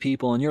 5 key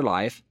people in your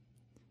life.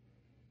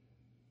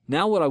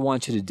 Now what I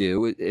want you to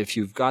do, if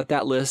you've got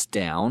that list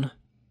down,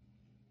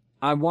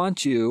 I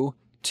want you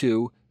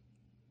to,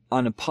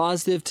 on a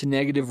positive to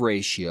negative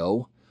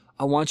ratio,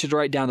 I want you to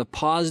write down the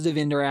positive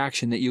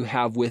interaction that you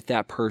have with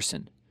that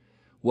person.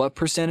 What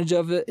percentage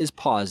of it is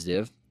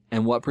positive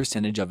and what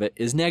percentage of it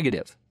is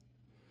negative?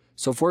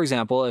 So for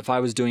example, if I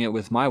was doing it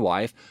with my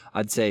wife,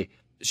 I'd say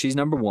she's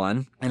number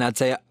 1, and I'd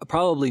say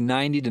probably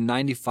 90 to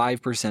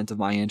 95% of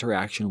my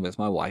interaction with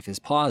my wife is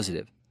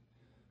positive.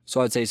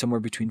 So I'd say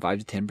somewhere between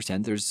 5 to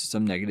 10%, there's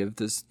some negative,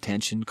 there's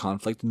tension,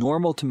 conflict,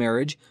 normal to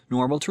marriage,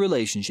 normal to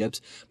relationships,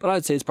 but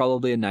I'd say it's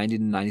probably a 90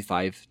 to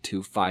 95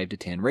 to 5 to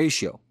 10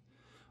 ratio.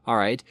 All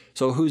right,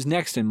 so who's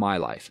next in my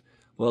life?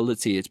 Well,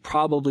 let's see, it's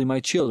probably my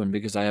children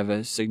because I have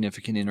a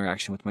significant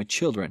interaction with my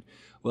children.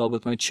 Well,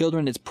 with my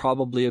children, it's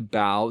probably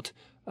about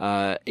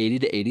 80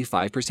 to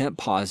 85%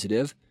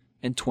 positive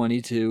and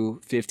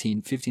 15 to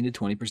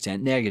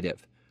 20%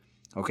 negative.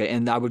 Okay,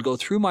 and I would go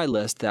through my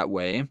list that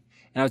way.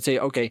 And I would say,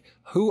 okay,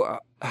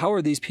 how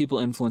are these people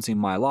influencing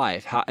my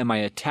life? How am I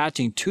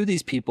attaching to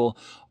these people,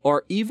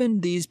 or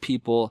even these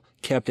people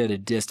kept at a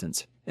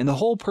distance? And the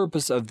whole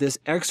purpose of this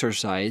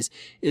exercise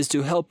is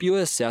to help you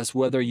assess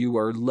whether you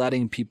are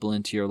letting people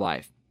into your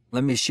life.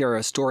 Let me share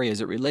a story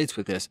as it relates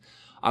with this.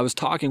 I was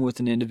talking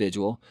with an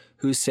individual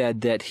who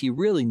said that he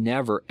really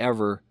never,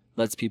 ever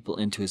lets people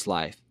into his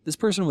life. This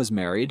person was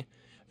married,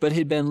 but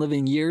had been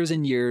living years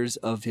and years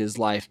of his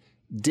life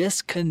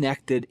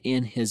disconnected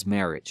in his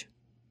marriage.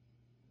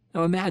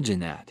 Now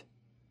imagine that.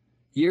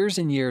 Years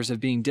and years of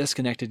being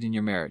disconnected in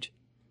your marriage.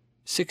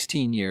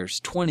 16 years,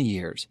 20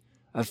 years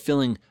of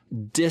feeling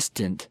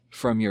distant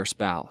from your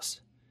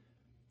spouse.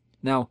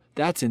 Now,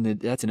 that's in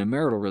a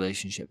marital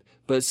relationship.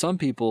 But some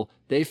people,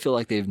 they feel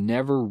like they've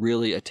never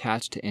really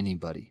attached to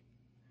anybody.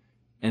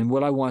 And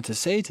what I want to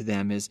say to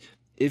them is,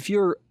 if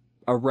you're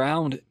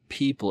around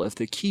people, if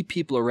the key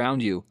people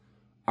around you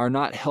are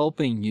not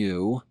helping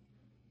you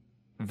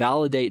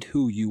validate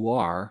who you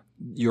are,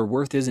 your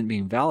worth isn't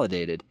being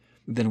validated,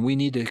 then we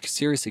need to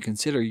seriously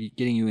consider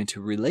getting you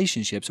into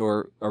relationships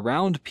or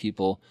around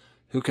people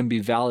who can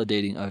be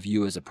validating of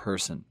you as a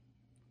person.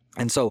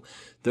 And so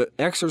the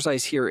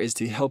exercise here is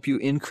to help you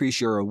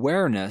increase your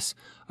awareness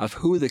of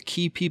who the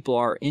key people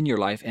are in your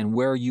life and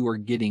where you are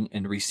getting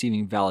and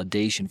receiving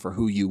validation for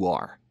who you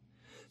are.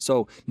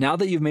 So now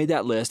that you've made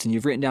that list and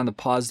you've written down the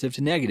positive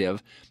to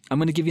negative, I'm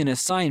going to give you an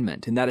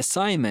assignment. And that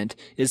assignment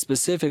is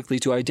specifically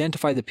to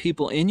identify the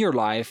people in your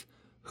life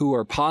who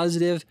are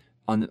positive,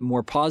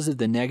 more positive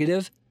than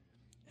negative.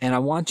 And I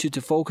want you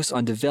to focus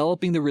on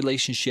developing the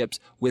relationships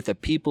with the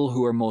people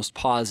who are most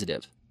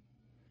positive.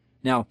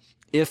 Now,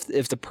 if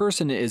the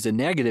person is a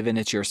negative and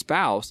it's your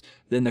spouse,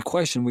 then the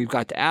question we've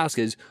got to ask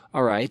is,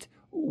 all right,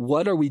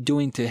 what are we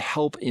doing to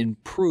help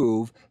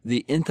improve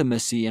the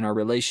intimacy in our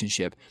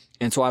relationship?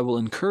 And so I will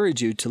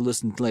encourage you to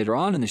listen later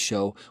on in the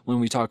show when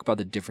we talk about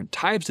the different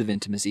types of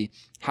intimacy,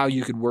 how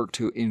you could work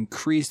to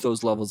increase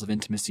those levels of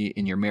intimacy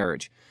in your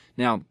marriage.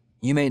 Now,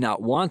 you may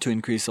not want to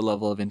increase the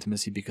level of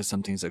intimacy because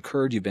something's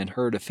occurred, you've been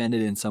hurt,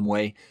 offended in some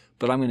way,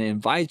 but I'm going to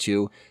invite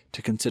you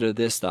to consider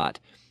this thought,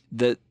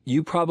 that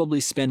you probably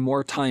spend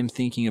more time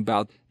thinking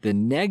about the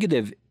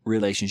negative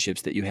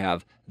relationships that you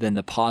have than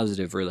the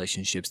positive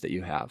relationships that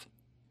you have.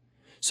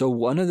 So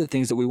one of the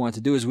things that we want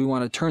to do is we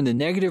want to turn the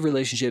negative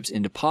relationships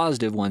into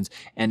positive ones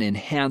and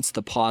enhance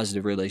the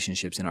positive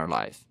relationships in our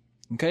life.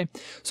 Okay?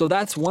 So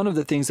that's one of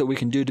the things that we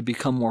can do to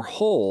become more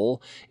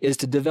whole, is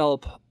to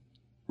develop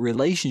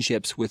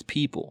relationships with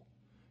people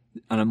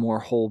on a more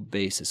whole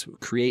basis,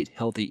 create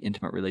healthy,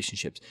 intimate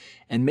relationships.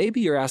 And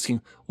maybe you're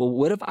asking, well,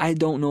 what if I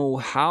don't know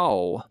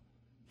how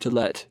to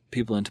let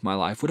people into my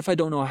life? What if I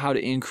don't know how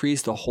to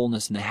increase the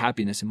wholeness and the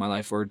happiness in my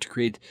life or to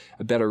create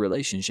a better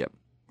relationship?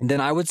 Then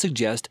I would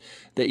suggest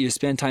that you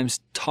spend time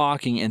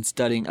talking and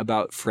studying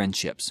about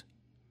friendships.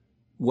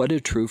 What do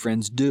true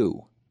friends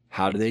do?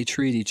 How do they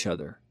treat each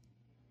other?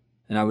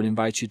 And I would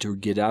invite you to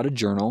get out a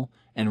journal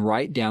and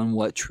write down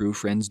what true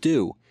friends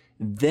do.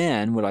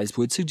 Then what I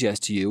would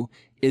suggest to you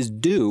is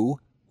do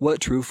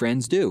what true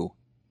friends do.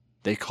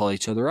 They call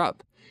each other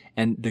up.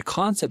 And the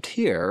concept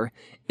here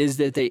is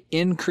that they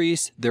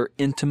increase their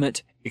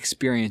intimate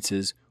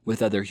experiences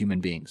with other human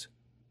beings.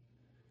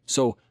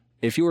 So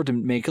if you were to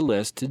make a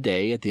list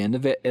today, at the end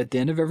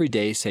of every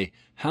day, say,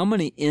 how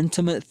many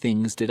intimate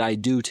things did I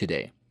do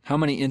today? How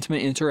many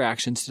intimate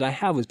interactions did I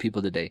have with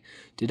people today?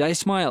 Did I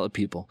smile at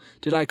people?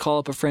 Did I call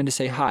up a friend to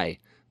say hi?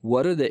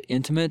 What are the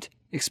intimate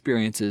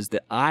experiences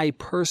that I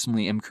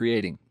personally am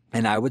creating?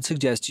 And I would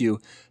suggest to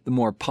you, the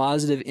more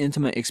positive,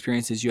 intimate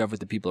experiences you have with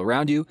the people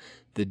around you,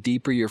 the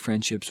deeper your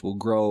friendships will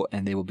grow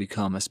and they will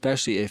become,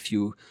 especially if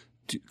you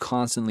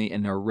constantly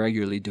and are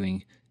regularly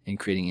doing and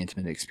creating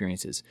intimate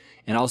experiences.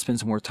 And I'll spend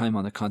some more time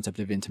on the concept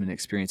of intimate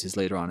experiences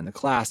later on in the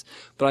class,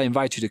 but I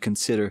invite you to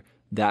consider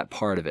that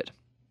part of it.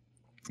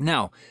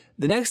 Now,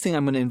 the next thing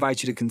I'm going to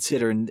invite you to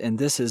consider, and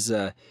this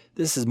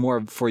is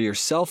more for your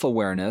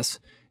self-awareness.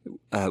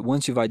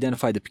 Once you've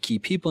identified the key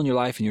people in your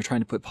life and you're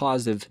trying to put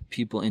positive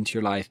people into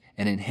your life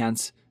and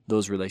enhance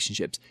those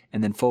relationships,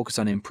 and then focus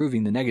on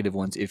improving the negative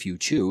ones if you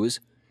choose,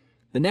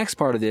 the next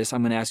part of this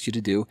I'm going to ask you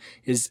to do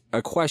is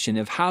a question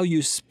of how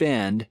you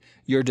spend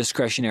your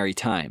discretionary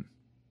time.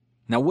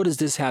 Now, what does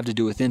this have to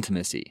do with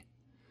intimacy?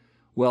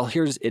 Well,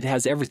 it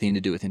has everything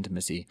to do with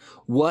intimacy.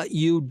 What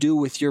you do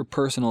with your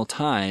personal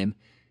time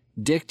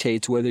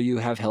dictates whether you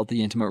have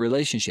healthy, intimate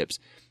relationships.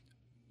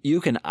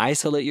 You can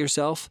isolate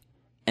yourself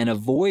and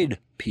avoid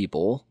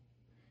people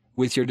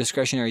with your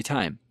discretionary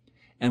time.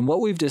 And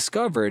what we've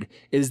discovered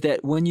is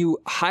that when you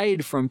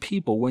hide from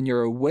people, when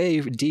you're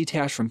away,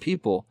 detached from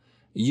people,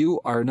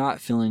 you are not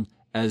feeling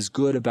as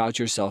good about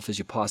yourself as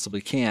you possibly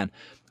can.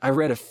 I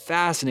read a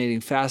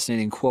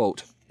fascinating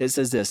quote. It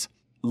says this: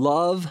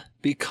 "Love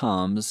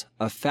becomes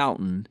a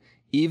fountain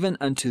even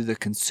unto the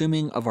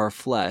consuming of our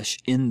flesh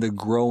in the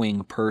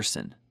growing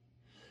person.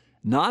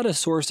 Not a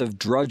source of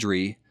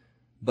drudgery,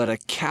 but a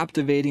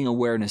captivating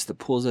awareness that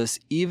pulls us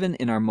even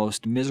in our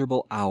most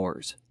miserable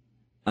hours.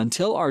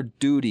 Until our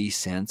duty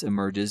sense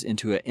emerges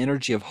into an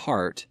energy of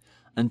heart,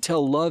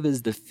 until love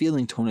is the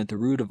feeling tone at the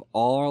root of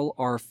all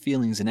our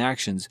feelings and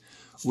actions,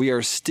 we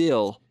are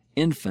still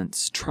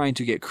infants trying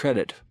to get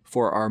credit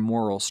for our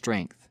moral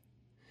strength."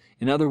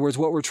 In other words,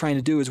 what we're trying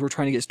to do is we're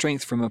trying to get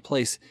strength from a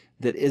place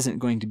that isn't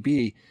going to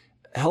be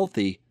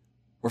healthy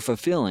or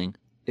fulfilling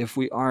if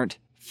we aren't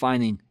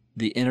finding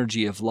the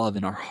energy of love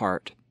in our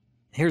heart.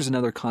 Here's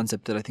another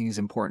concept that I think is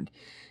important.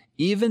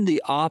 Even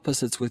the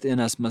opposites within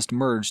us must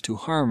merge to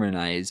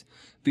harmonize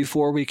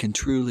before we can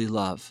truly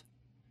love.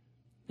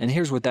 And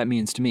here's what that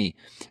means to me.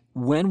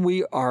 When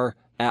we are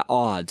at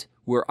odds,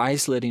 we're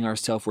isolating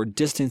ourselves, we're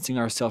distancing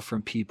ourselves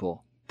from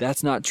people.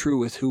 That's not true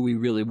with who we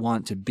really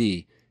want to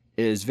be.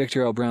 As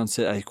Victor L. Brown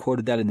said, I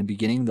quoted that in the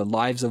beginning, the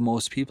lives of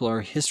most people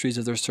are histories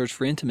of their search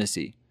for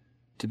intimacy,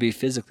 to be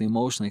physically,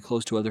 emotionally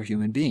close to other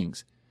human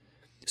beings.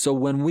 So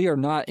when we are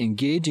not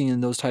engaging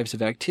in those types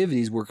of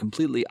activities, we're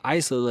completely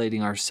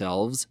isolating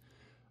ourselves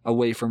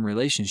away from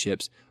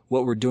relationships.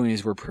 What we're doing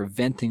is we're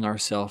preventing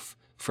ourselves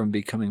from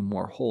becoming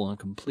more whole and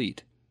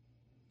complete.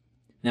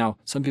 Now,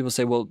 some people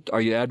say, well, are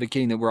you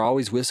advocating that we're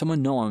always with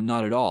someone? No, I'm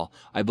not at all.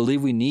 I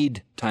believe we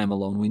need time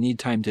alone. We need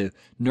time to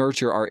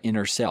nurture our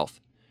inner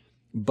self.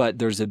 but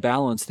there's a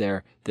balance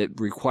there that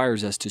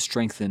requires us to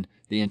strengthen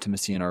the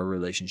intimacy in our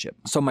relationship.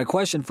 So my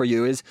question for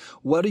you is,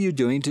 what are you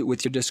doing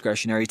with your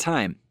discretionary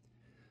time?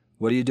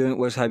 What are you doing?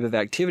 What type of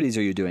activities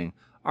are you doing?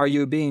 Are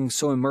you being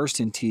so immersed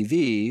in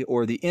TV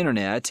or the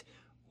internet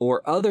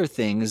or other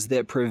things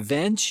that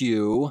prevent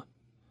you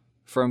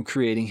from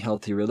creating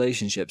healthy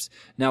relationships?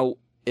 Now,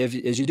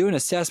 as you do an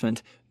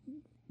assessment,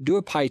 do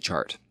a pie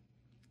chart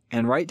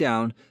and write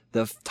down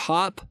the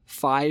top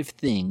 5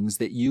 things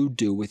that you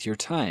do with your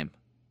time.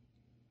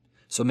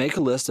 So make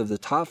a list of the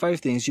top 5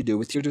 things you do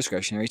with your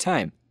discretionary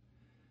time.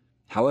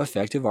 How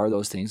effective are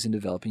those things in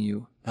helping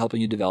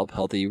you develop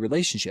healthy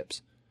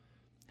relationships?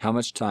 How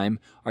much time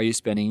are you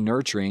spending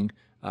nurturing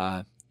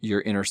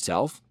your inner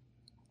self?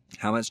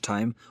 How much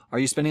time are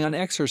you spending on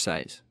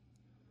exercise?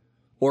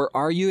 Or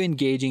are you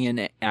engaging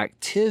in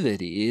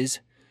activities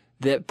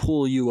that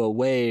pull you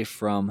away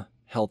from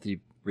healthy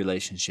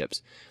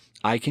relationships?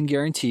 I can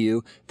guarantee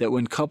you that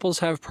when couples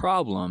have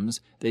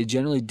problems, they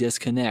generally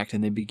disconnect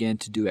and they begin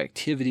to do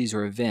activities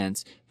or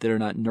events that are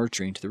not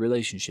nurturing to the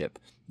relationship.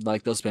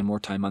 Like they'll spend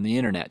more time on the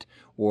internet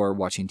or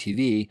watching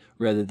TV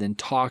rather than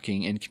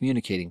talking and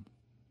communicating.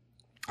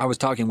 I was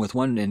talking with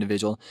one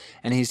individual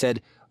and he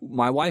said,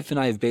 my wife and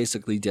I have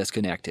basically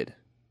disconnected.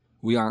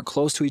 We aren't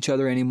close to each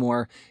other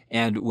anymore.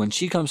 And when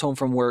she comes home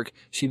from work,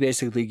 she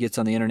basically gets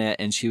on the internet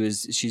and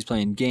she's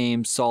playing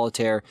games,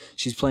 solitaire.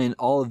 She's playing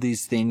all of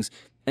these things.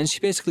 And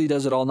she basically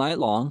does it all night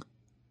long.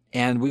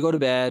 And we go to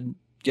bed,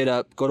 get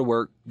up, go to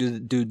work,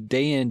 do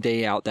day in,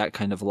 day out, that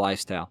kind of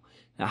lifestyle.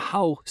 Now,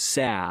 how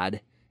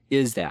sad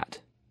is that?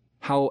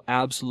 How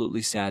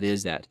absolutely sad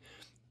is that?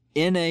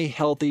 In a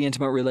healthy,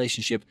 intimate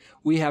relationship,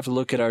 we have to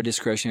look at our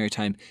discretionary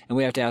time and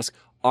we have to ask,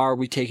 are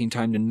we taking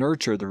time to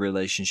nurture the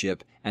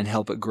relationship and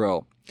help it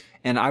grow?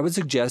 And I would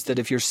suggest that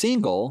if you're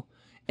single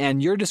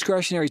and your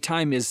discretionary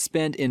time is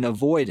spent in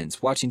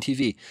avoidance, watching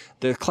TV.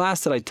 The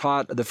class that I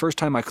taught, the first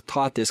time I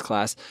taught this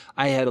class,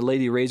 I had a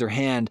lady raise her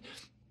hand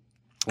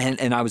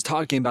and I was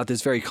talking about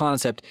this very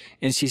concept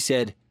and she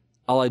said,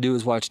 all I do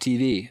is watch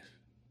TV.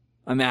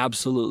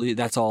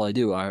 That's all I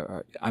do.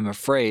 I'm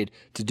afraid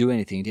to do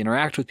anything, to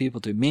interact with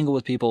people, to mingle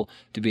with people,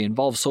 to be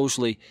involved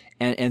socially.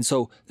 And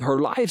so her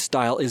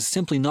lifestyle is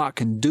simply not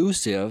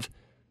conducive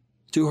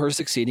to her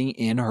succeeding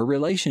in her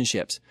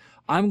relationships.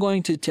 I'm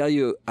going to tell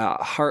you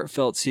a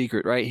heartfelt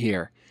secret right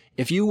here.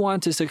 If you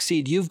want to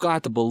succeed, you've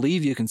got to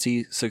believe you can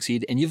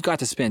succeed, and you've got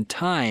to spend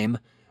time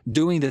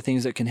doing the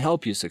things that can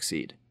help you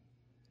succeed.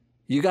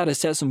 You got to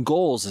set some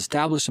goals,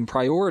 establish some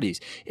priorities.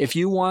 If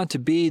you want to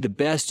be the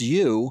best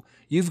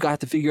you've got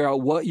to figure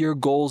out what your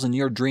goals and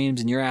your dreams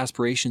and your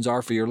aspirations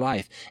are for your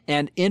life.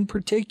 And in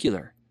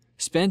particular,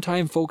 spend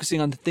time focusing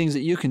on the things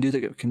that you can do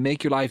that can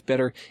make your life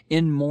better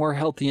in more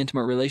healthy,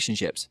 intimate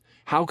relationships.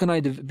 How can I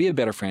be a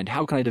better friend?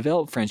 How can I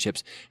develop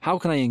friendships? How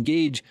can I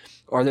engage?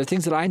 Are there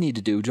things that I need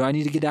to do? Do I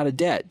need to get out of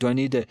debt? Do I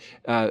need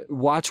to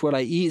watch what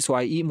I eat so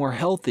I eat more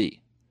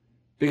healthy?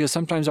 Because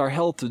sometimes our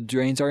health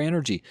drains our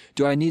energy.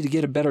 Do I need to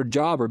get a better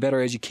job or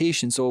better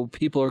education so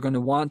people are going to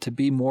want to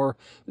be more,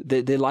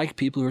 they like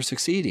people who are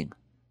succeeding?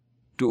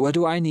 What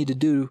do I need to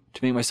do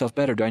to make myself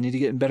better? Do I need to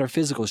get in better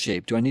physical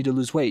shape? Do I need to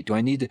lose weight?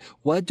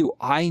 What do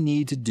I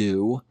need to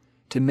do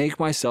to make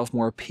myself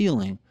more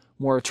appealing,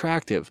 more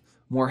attractive,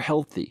 more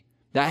healthy?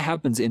 That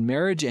happens in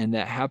marriage and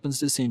that happens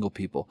to single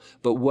people.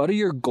 But what are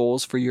your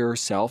goals for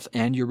yourself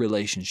and your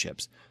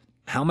relationships?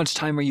 How much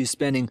time are you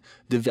spending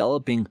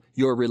developing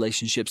your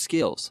relationship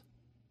skills?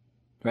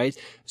 Right?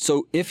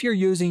 So if you're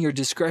using your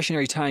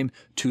discretionary time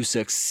to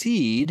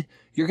succeed,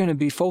 you're going to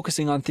be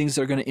focusing on things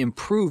that are going to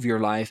improve your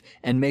life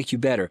and make you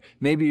better.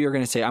 Maybe you're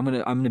going to say, I'm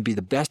going to be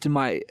the best in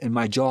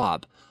my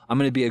job. I'm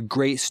going to be a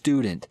great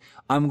student.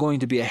 I'm going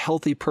to be a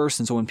healthy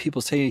person. So when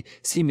people see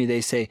me,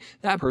 they say,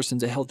 that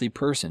person's a healthy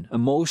person,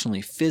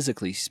 emotionally,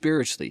 physically,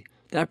 spiritually.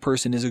 That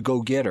person is a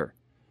go-getter.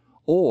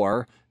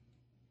 Or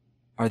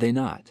are they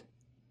not?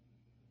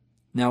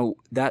 Now,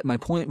 my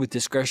point with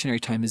discretionary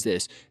time is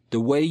this. The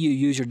way you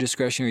use your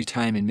discretionary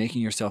time in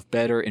making yourself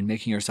better and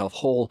making yourself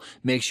whole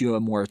makes you a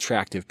more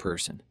attractive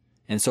person.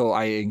 And so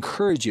I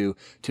encourage you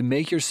to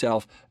make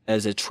yourself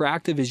as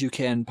attractive as you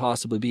can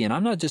possibly be. And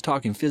I'm not just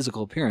talking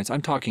physical appearance.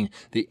 I'm talking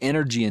the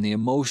energy and the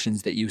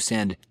emotions that you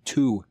send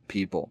to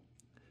people.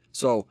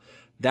 So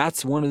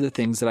that's one of the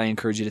things that I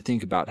encourage you to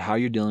think about, how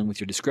you're dealing with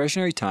your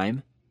discretionary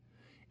time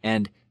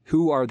and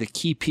who are the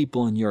key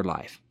people in your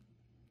life.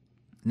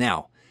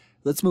 Now,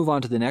 let's move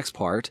on to the next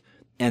part.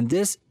 And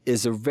this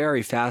is a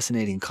very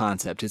fascinating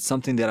concept. It's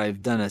something that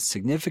I've done a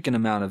significant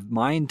amount of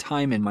mind,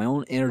 time, and my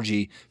own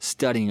energy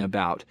studying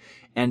about.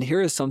 And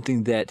here is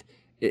something that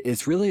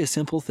it's really a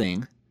simple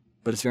thing,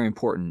 but it's very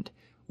important.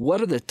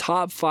 What are the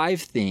top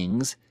 5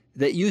 things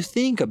that you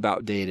think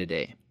about day to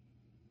day?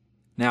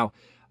 Now,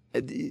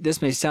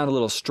 this may sound a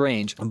little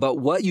strange, but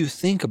what you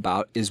think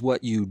about is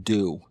what you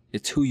do.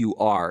 It's who you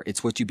are.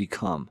 It's what you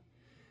become.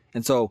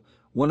 And so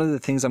one of the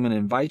things I'm going to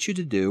invite you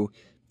to do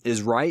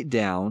is write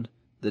down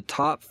the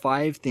top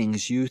 5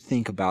 things you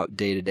think about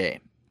day to day.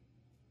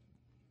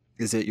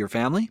 Is it your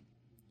family?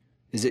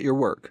 Is it your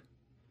work?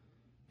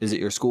 Is it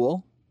your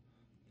school?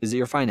 Is it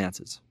your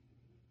finances?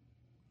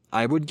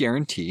 I would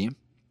guarantee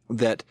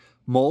that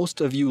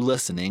most of you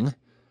listening,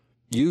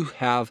 you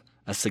have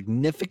a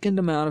significant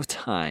amount of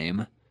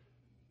time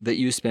that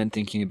you spend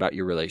thinking about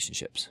your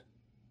relationships.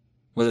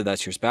 Whether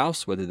that's your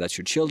spouse, whether that's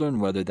your children,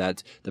 whether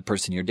that's the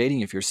person you're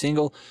dating if you're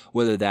single,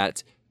 whether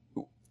that's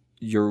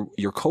your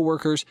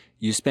coworkers,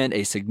 you spend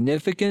a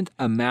significant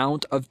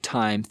amount of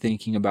time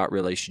thinking about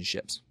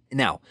relationships.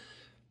 Now,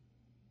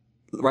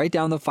 write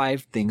down the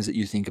 5 things that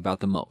you think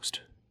about the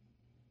most.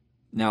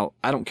 Now,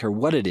 I don't care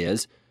what it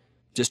is,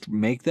 just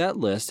make that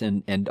list,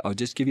 and I'll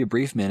just give you a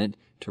brief minute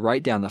to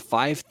write down the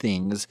 5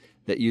 things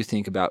that you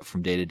think about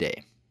from day to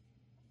day.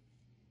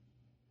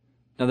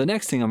 Now, the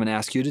next thing I'm going to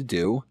ask you to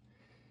do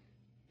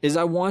is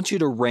I want you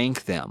to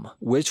rank them.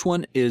 Which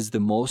one is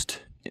the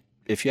most,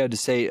 if you had to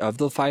say of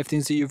the 5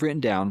 things that you've written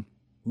down,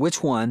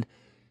 which one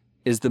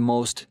is the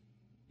most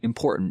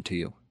important to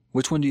you?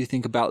 Which one do you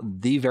think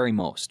about the very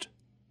most?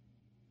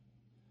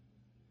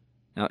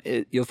 Now,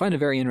 you'll find a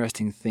very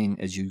interesting thing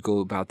as you go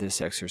about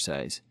this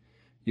exercise.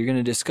 You're going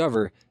to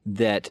discover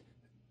that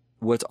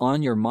what's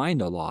on your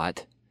mind a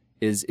lot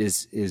is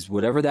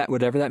whatever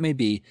that may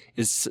be,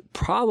 is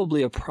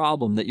probably a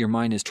problem that your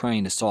mind is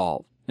trying to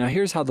solve. Now,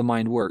 here's how the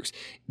mind works.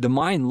 The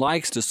mind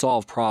likes to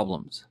solve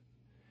problems.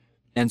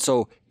 And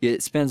so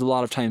it spends a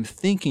lot of time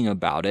thinking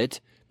about it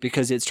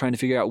because it's trying to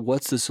figure out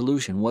what's the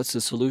solution? What's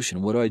the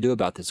solution? What do I do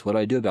about this? What do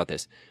I do about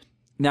this?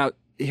 Now,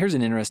 here's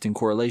an interesting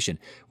correlation.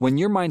 When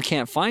your mind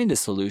can't find a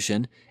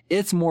solution,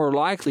 it's more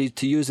likely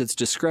to use its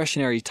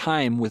discretionary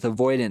time with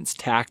avoidance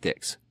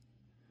tactics.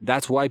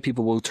 That's why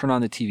people will turn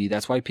on the TV.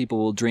 That's why people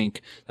will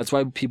drink. That's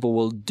why people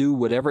will do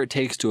whatever it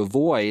takes to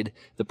avoid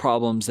the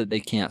problems that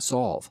they can't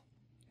solve.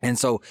 And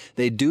so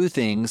they do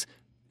things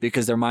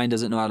because their mind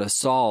doesn't know how to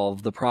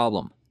solve the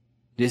problem.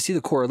 Do you see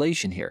the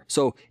correlation here?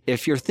 So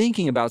if you're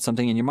thinking about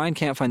something and your mind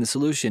can't find the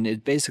solution,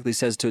 it basically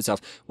says to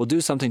itself, well,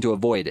 do something to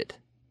avoid it.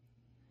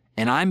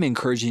 And I'm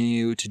encouraging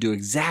you to do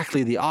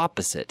exactly the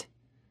opposite.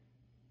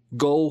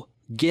 Go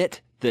get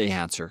the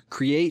answer.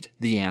 Create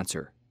the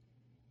answer.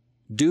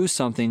 Do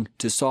something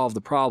to solve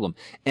the problem.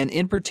 And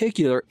in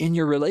particular, in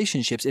your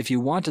relationships, if you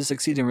want to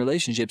succeed in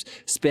relationships,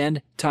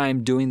 spend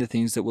time doing the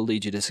things that will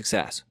lead you to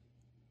success.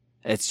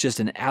 It's just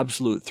an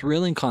absolute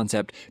thrilling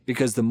concept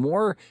because the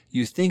more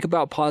you think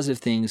about positive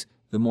things,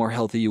 the more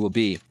healthy you will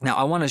be. Now,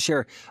 I want to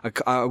share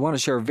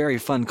a very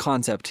fun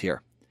concept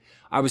here.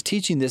 I was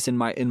teaching this in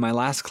my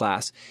last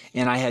class,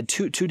 and I had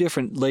two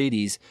different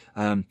ladies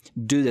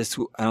do this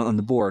on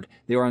the board.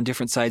 They were on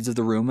different sides of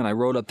the room, and I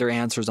wrote up their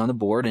answers on the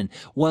board. And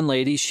one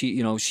lady,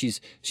 she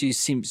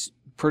seems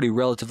pretty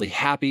relatively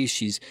happy.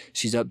 She's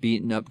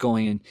upbeat and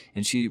upgoing,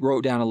 and she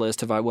wrote down a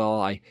list of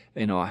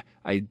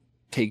I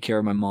take care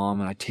of my mom,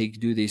 and I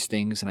do these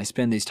things, and I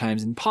spend these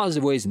times in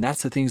positive ways, and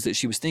that's the things that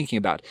she was thinking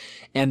about.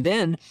 And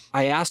then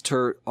I asked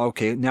her,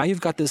 okay, now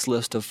you've got this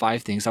list of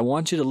 5 things. I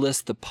want you to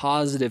list the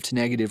positive to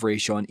negative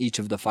ratio on each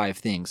of the 5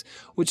 things,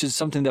 which is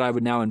something that I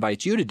would now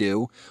invite you to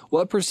do.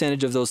 What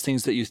percentage of those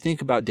things that you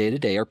think about day to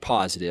day are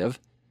positive,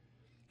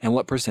 and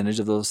what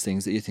percentage of those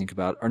things that you think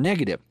about are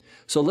negative?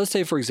 So let's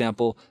say, for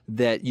example,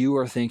 that you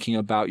are thinking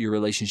about your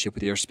relationship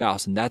with your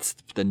spouse, and that's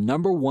the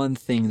number one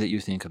thing that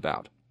you think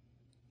about.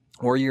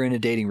 Or you're in a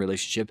dating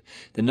relationship,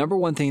 the number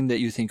one thing that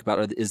you think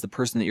about is the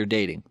person that you're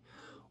dating.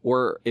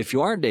 Or if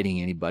you aren't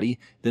dating anybody,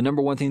 the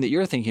number one thing that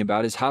you're thinking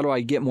about is how do I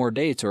get more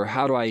dates, or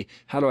how do I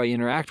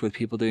interact with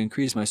people to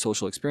increase my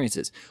social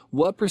experiences?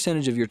 What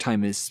percentage of your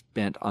time is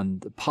spent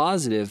on the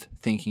positive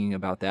thinking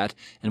about that,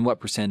 and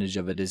what percentage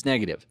of it is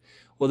negative?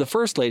 Well, the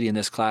first lady in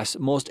this class,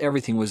 most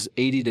everything was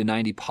 80 to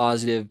 90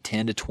 positive,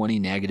 10 to 20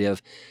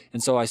 negative.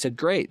 And so I said,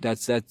 great,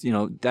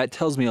 that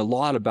tells me a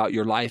lot about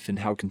your life and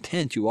how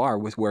content you are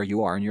with where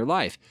you are in your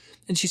life.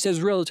 And she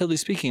says, relatively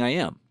speaking, I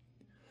am.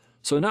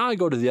 So now I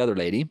go to the other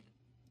lady,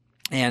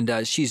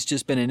 and she's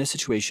just been in a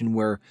situation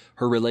where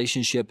her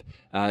relationship,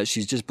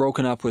 she's just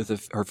broken up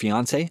with her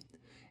fiance,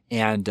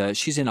 and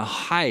she's in a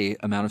high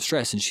amount of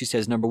stress. And she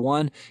says, number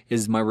one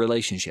is my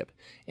relationship.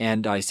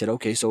 And I said,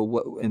 okay, so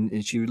what?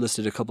 And she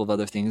listed a couple of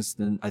other things.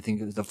 Then I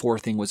think the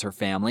 4th thing was her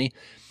family.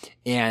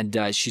 And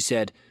she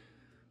said,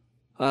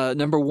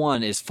 number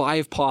one is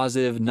 5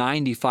 positive,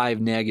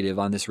 95 negative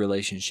on this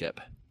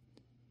relationship.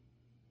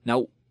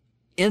 Now,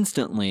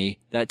 instantly,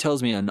 that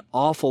tells me an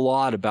awful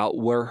lot about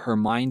where her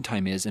mind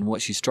time is and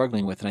what she's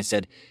struggling with. And I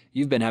said,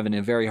 you've been having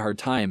a very hard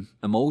time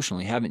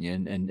emotionally, haven't you?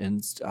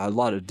 And a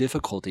lot of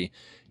difficulty.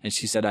 And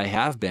she said, I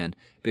have been,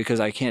 because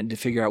I can't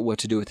figure out what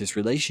to do with this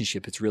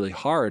relationship. It's really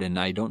hard, and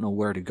I don't know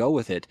where to go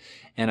with it.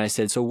 And I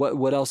said, so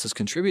what else is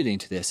contributing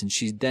to this? And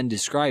she then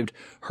described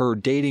her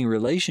dating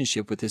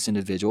relationship with this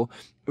individual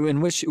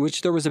in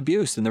which there was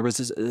abuse, and there was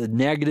this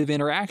negative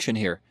interaction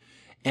here.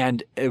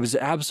 And it was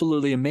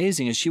absolutely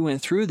amazing. As she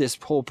went through this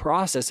whole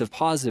process of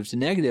positive to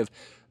negative,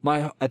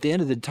 at the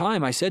end of the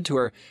time, I said to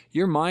her,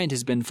 your mind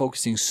has been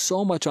focusing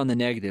so much on the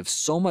negative,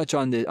 so much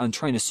on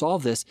trying to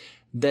solve this,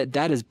 that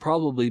has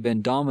probably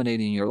been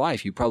dominating your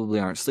life. You probably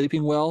aren't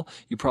sleeping well.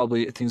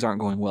 Things aren't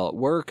going well at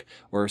work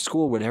or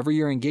school, whatever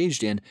you're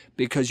engaged in,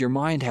 because your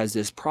mind has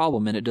this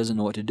problem and it doesn't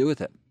know what to do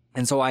with it.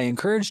 And so I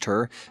encouraged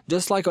her,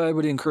 just like I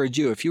would encourage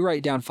you, if you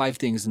write down 5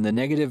 things and the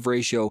negative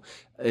ratio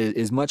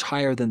is much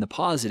higher than the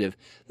positive,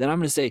 then I'm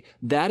going to say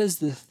that is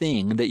the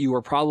thing that you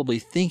are probably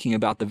thinking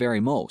about the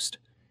very most.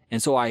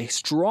 And so I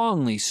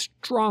strongly,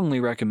 strongly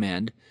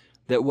recommend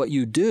that what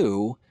you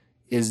do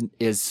is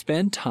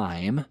spend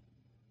time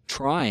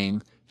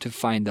trying to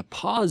find the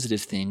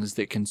positive things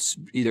that can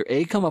either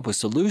A, come up with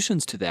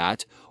solutions to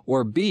that,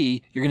 or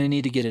B, you're going to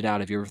need to get it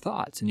out of your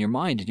thoughts and your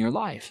mind and your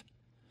life.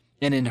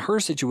 And in her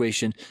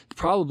situation,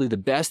 probably the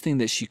best thing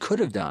that she could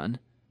have done,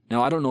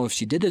 now I don't know if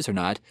she did this or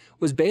not,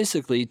 was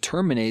basically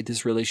terminate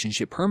this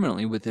relationship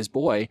permanently with this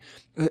boy,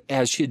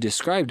 as she had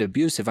described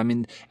abusive. I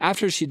mean,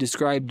 after she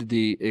described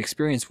the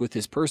experience with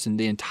this person,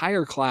 the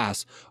entire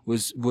class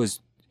was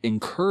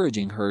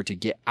encouraging her to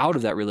get out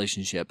of that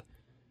relationship.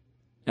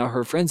 Now,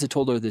 her friends had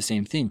told her the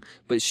same thing,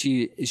 but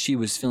she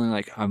was feeling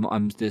like,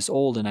 I'm this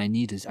old and I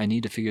need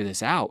to figure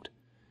this out.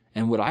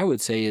 And what I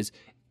would say is,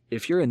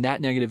 if you're in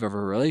that negative of a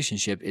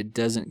relationship, it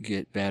doesn't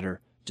get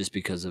better just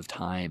because of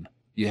time.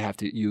 You have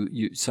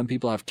to, some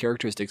people have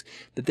characteristics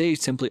that they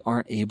simply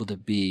aren't able to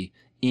be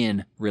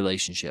in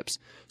relationships.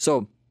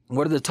 So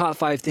what are the top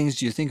 5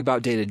 things you think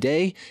about day to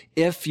day?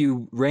 If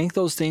you rank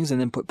those things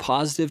and then put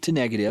positive to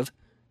negative,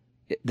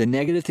 the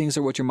negative things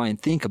are what your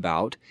mind think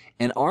about.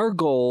 And our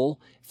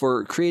goal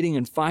for creating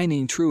and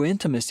finding true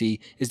intimacy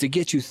is to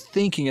get you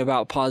thinking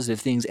about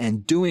positive things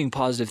and doing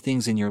positive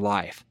things in your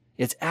life.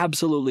 It's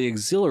absolutely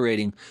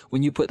exhilarating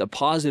when you put the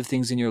positive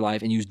things in your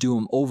life and you do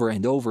them over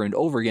and over and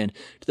over again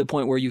to the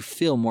point where you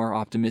feel more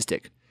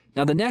optimistic.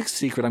 Now, the next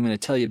secret I'm going to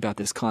tell you about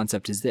this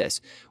concept is this.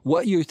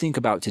 What you think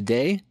about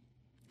today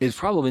is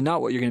probably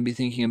not what you're going to be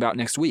thinking about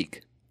next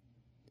week.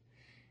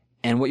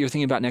 And what you're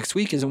thinking about next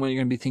week isn't what you're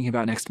going to be thinking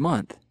about next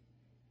month,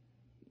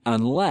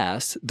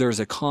 unless there's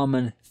a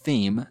common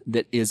theme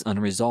that is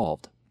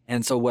unresolved.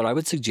 And so what I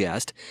would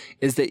suggest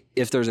is that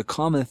if there's a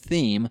common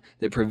theme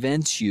that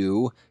prevents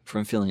you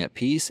from feeling at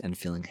peace and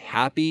feeling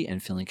happy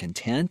and feeling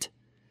content,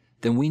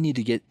 then we need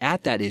to get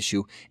at that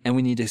issue and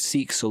we need to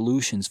seek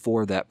solutions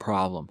for that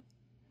problem.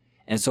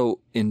 And so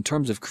in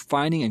terms of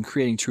finding and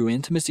creating true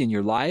intimacy in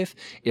your life,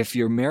 if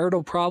you're having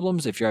marital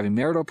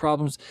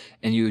problems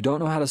and you don't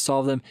know how to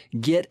solve them,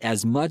 get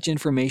as much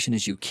information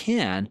as you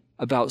can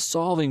about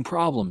solving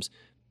problems.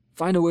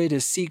 Find a way to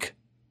seek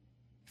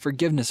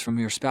forgiveness from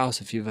your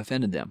spouse if you've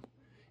offended them.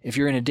 If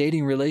you're in a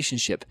dating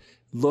relationship,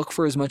 look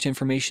for as much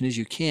information as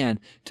you can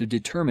to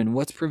determine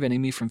what's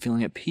preventing me from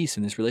feeling at peace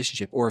in this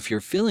relationship. Or if you're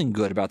feeling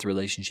good about the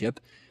relationship,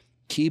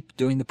 keep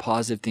doing the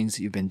positive things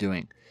that you've been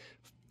doing.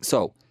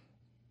 So,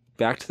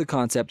 back to the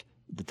concept,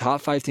 the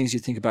top 5 things you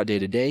think about day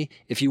to day.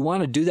 If you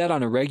want to do that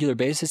on a regular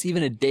basis,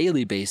 even a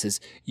daily basis,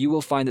 you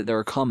will find that there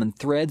are common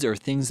threads or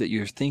things that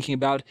you're thinking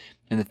about,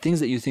 and the things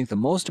that you think the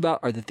most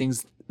about are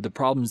the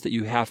problems that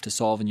you have to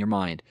solve in your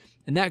mind.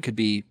 And that could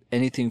be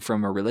anything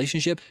from a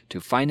relationship to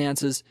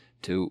finances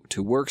to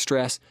work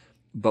stress.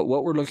 But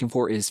what we're looking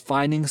for is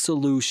finding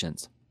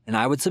solutions. And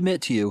I would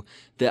submit to you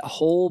that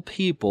whole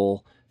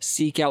people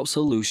seek out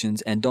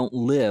solutions and don't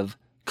live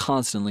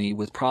constantly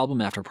with problem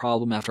after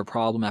problem after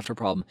problem after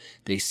problem.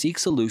 They seek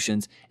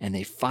solutions and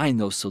they find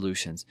those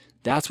solutions.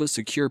 That's what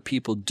secure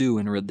people do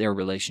in their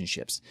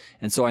relationships.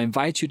 And so I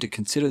invite you to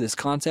consider this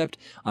concept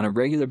on a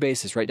regular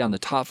basis. Write down the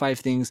top 5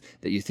 things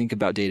that you think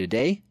about day to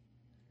day.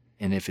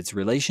 And if it's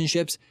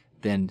relationships,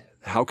 then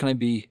how can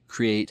I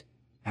create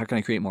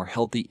more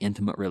healthy,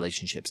 intimate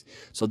relationships?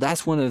 So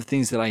that's one of the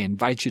things that I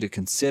invite you to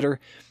consider.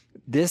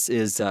 This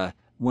is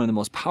one of the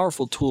most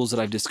powerful tools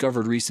that I've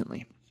discovered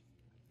recently.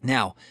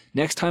 Now,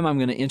 next time I'm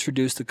going to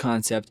introduce the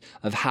concept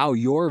of how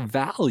your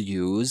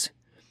values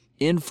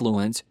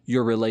influence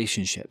your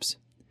relationships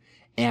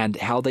and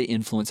how they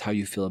influence how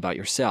you feel about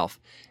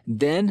yourself.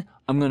 Then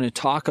I'm going to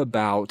talk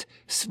about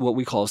what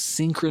we call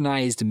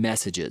synchronized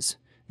messages.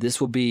 This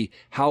will be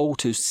how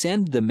to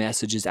send the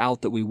messages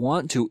out that we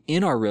want to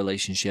in our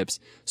relationships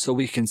so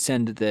we can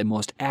send the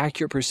most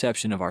accurate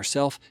perception of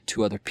ourselves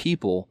to other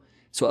people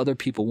so other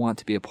people want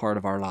to be a part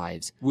of our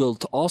lives. We'll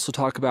also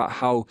talk about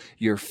how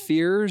your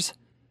fears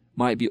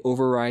might be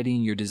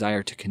overriding your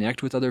desire to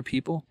connect with other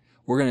people.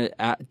 We're going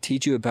to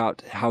teach you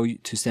about how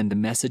to send the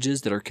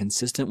messages that are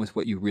consistent with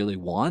what you really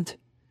want.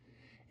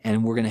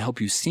 And we're going to help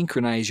you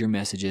synchronize your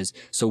messages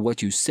so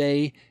what you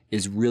say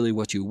is really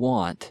what you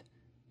want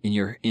in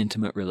your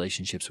intimate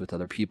relationships with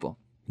other people.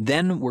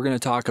 Then we're going to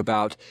talk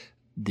about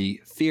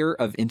the fear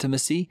of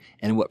intimacy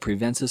and what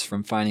prevents us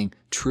from finding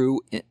true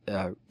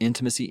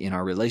intimacy in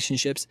our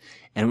relationships.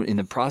 And in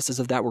the process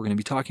of that, we're going to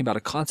be talking about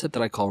a concept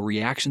that I call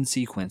reaction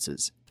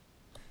sequences.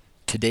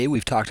 Today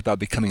we've talked about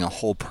becoming a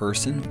whole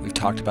person. We've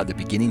talked about the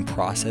beginning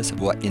process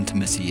of what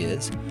intimacy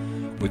is.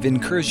 We've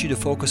encouraged you to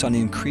focus on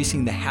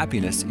increasing the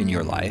happiness in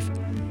your life.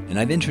 And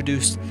I've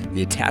introduced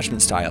the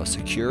attachment styles: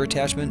 secure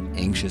attachment,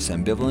 anxious,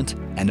 ambivalent,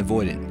 and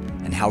avoidant,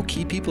 and how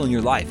key people in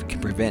your life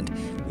can prevent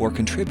or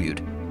contribute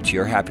to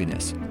your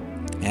happiness.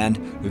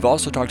 And we've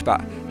also talked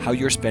about how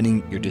you're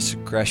spending your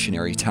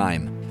discretionary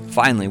time.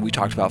 Finally, we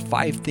talked about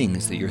 5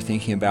 things that you're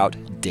thinking about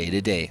day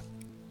to day.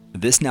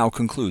 This now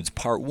concludes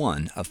part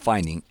 1 of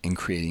finding and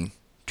creating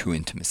true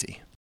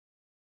intimacy.